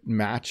the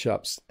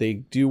matchups, they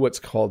do what's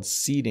called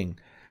seeding.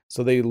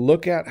 So they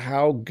look at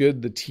how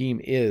good the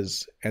team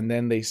is, and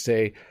then they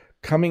say,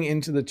 coming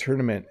into the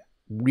tournament,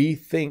 we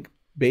think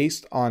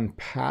based on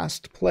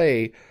past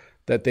play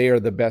that they are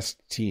the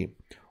best team.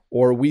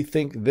 Or we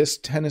think this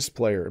tennis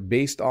player,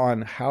 based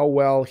on how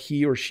well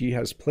he or she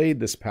has played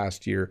this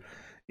past year,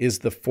 is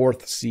the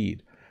 4th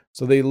seed.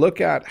 So they look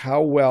at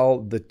how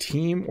well the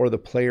team or the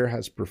player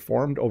has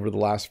performed over the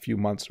last few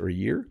months or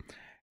year,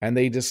 and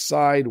they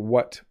decide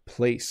what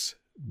place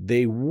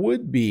they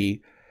would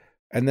be,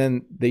 and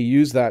then they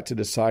use that to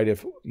decide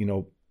if,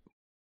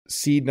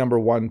 seed number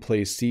 1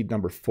 plays seed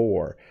number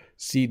 4,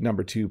 seed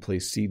number 2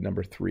 plays seed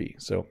number 3.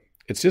 So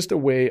it's just a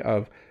way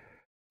of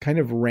kind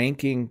of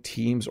ranking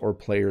teams or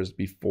players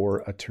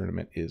before a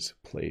tournament is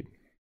played.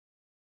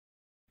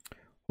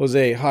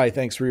 Jose, "Hi,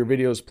 thanks for your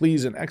videos.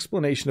 Please, an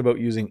explanation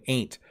about using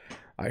ain't.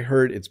 I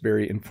heard it's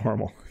very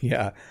informal."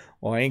 Yeah,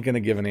 well, I ain't going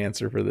to give an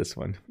answer for this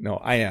one. No,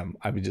 I am.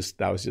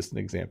 That was just an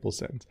example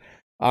sentence.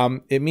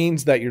 It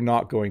means that you're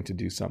not going to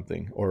do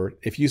something. Or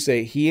if you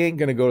say, he ain't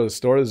going to go to the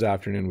store this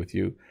afternoon with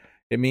you,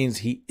 It means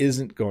he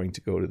isn't going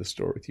to go to the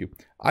store with you.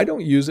 I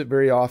don't use it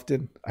very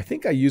often. I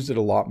think I used it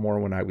a lot more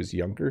when I was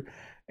younger,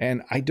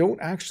 and I don't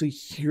actually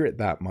hear it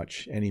that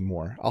much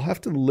anymore. I'll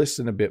have to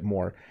listen a bit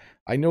more.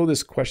 I know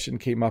this question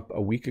came up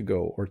a week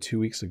ago or 2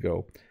 weeks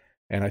ago,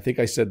 and I think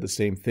I said the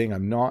same thing.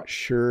 I'm not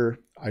sure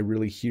I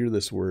really hear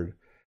this word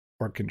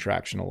or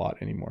contraction a lot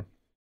anymore.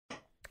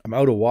 I'm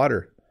out of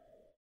water,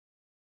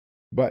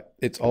 but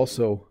it's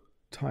also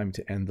time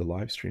to end the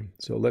live stream.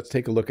 So let's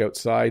take a look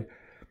outside.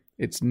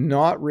 It's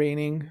not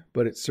raining,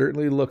 but it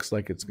certainly looks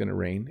like it's going to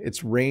rain.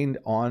 It's rained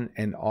on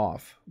and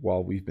off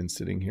while we've been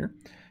sitting here.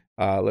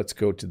 Let's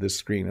go to this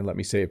screen and let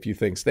me say a few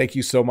things. Thank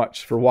you so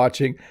much for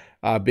watching.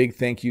 Big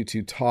thank you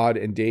to Todd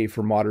and Dave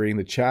for moderating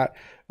the chat.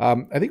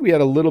 I think we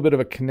had a little bit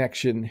of a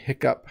connection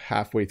hiccup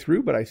halfway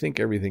through, but I think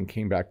everything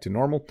came back to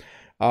normal.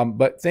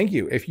 But thank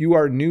you. If you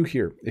are new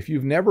here, if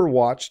you've never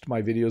watched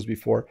my videos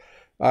before,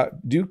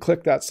 do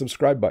click that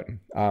subscribe button.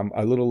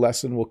 A little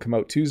lesson will come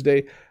out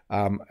Tuesday.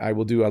 I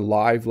will do a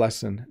live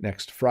lesson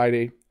next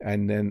Friday,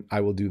 and then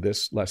I will do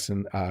this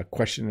lesson,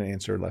 question and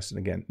answer lesson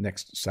again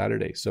next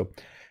Saturday. So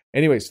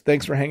anyways,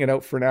 thanks for hanging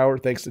out for an hour.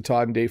 Thanks to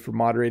Todd and Dave for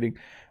moderating.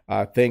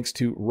 Thanks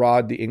to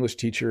Rod, the English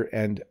teacher,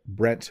 and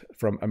Brent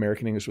from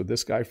American English with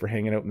This Guy for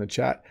hanging out in the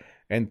chat.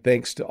 And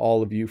thanks to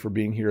all of you for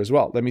being here as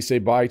well. Let me say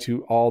bye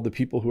to all the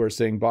people who are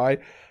saying bye.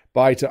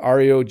 Bye to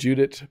Ario,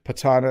 Judith,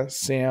 Patana,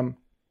 Sam.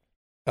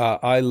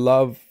 I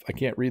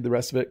can't read the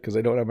rest of it because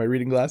I don't have my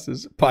reading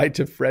glasses. Bye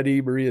to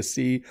Freddie, Maria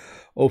C,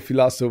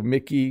 Ofilaso,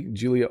 Mickey,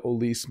 Julia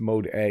Olise,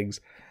 Mode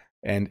Eggs,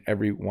 and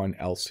everyone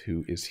else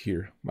who is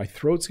here. My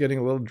throat's getting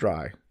a little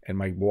dry and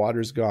my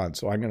water's gone,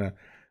 so I'm gonna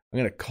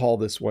call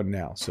this one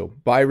now. So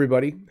bye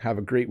everybody. Have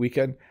a great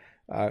weekend.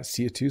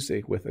 See you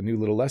Tuesday with a new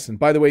little lesson.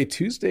 By the way,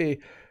 Tuesday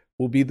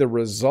will be the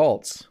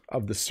results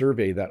of the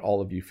survey that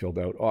all of you filled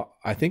out.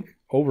 I think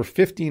over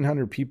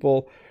 1,500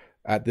 people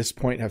at this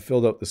point have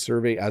filled out the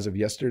survey as of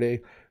yesterday.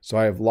 So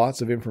I have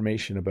lots of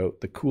information about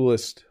the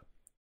coolest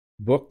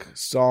book,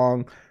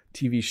 song,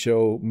 TV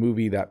show,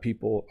 movie that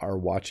people are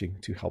watching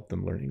to help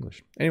them learn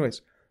English.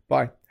 Anyways,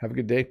 bye. Have a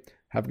good day.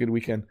 Have a good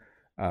weekend.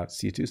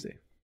 See you Tuesday.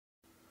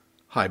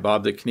 Hi,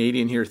 Bob the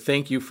Canadian here.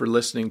 Thank you for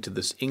listening to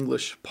this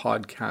English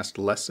podcast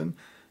lesson.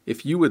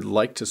 If you would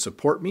like to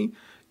support me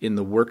in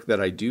the work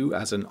that I do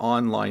as an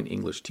online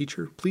English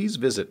teacher, please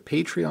visit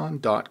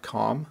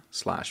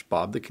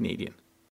patreon.com/Bob the Canadian.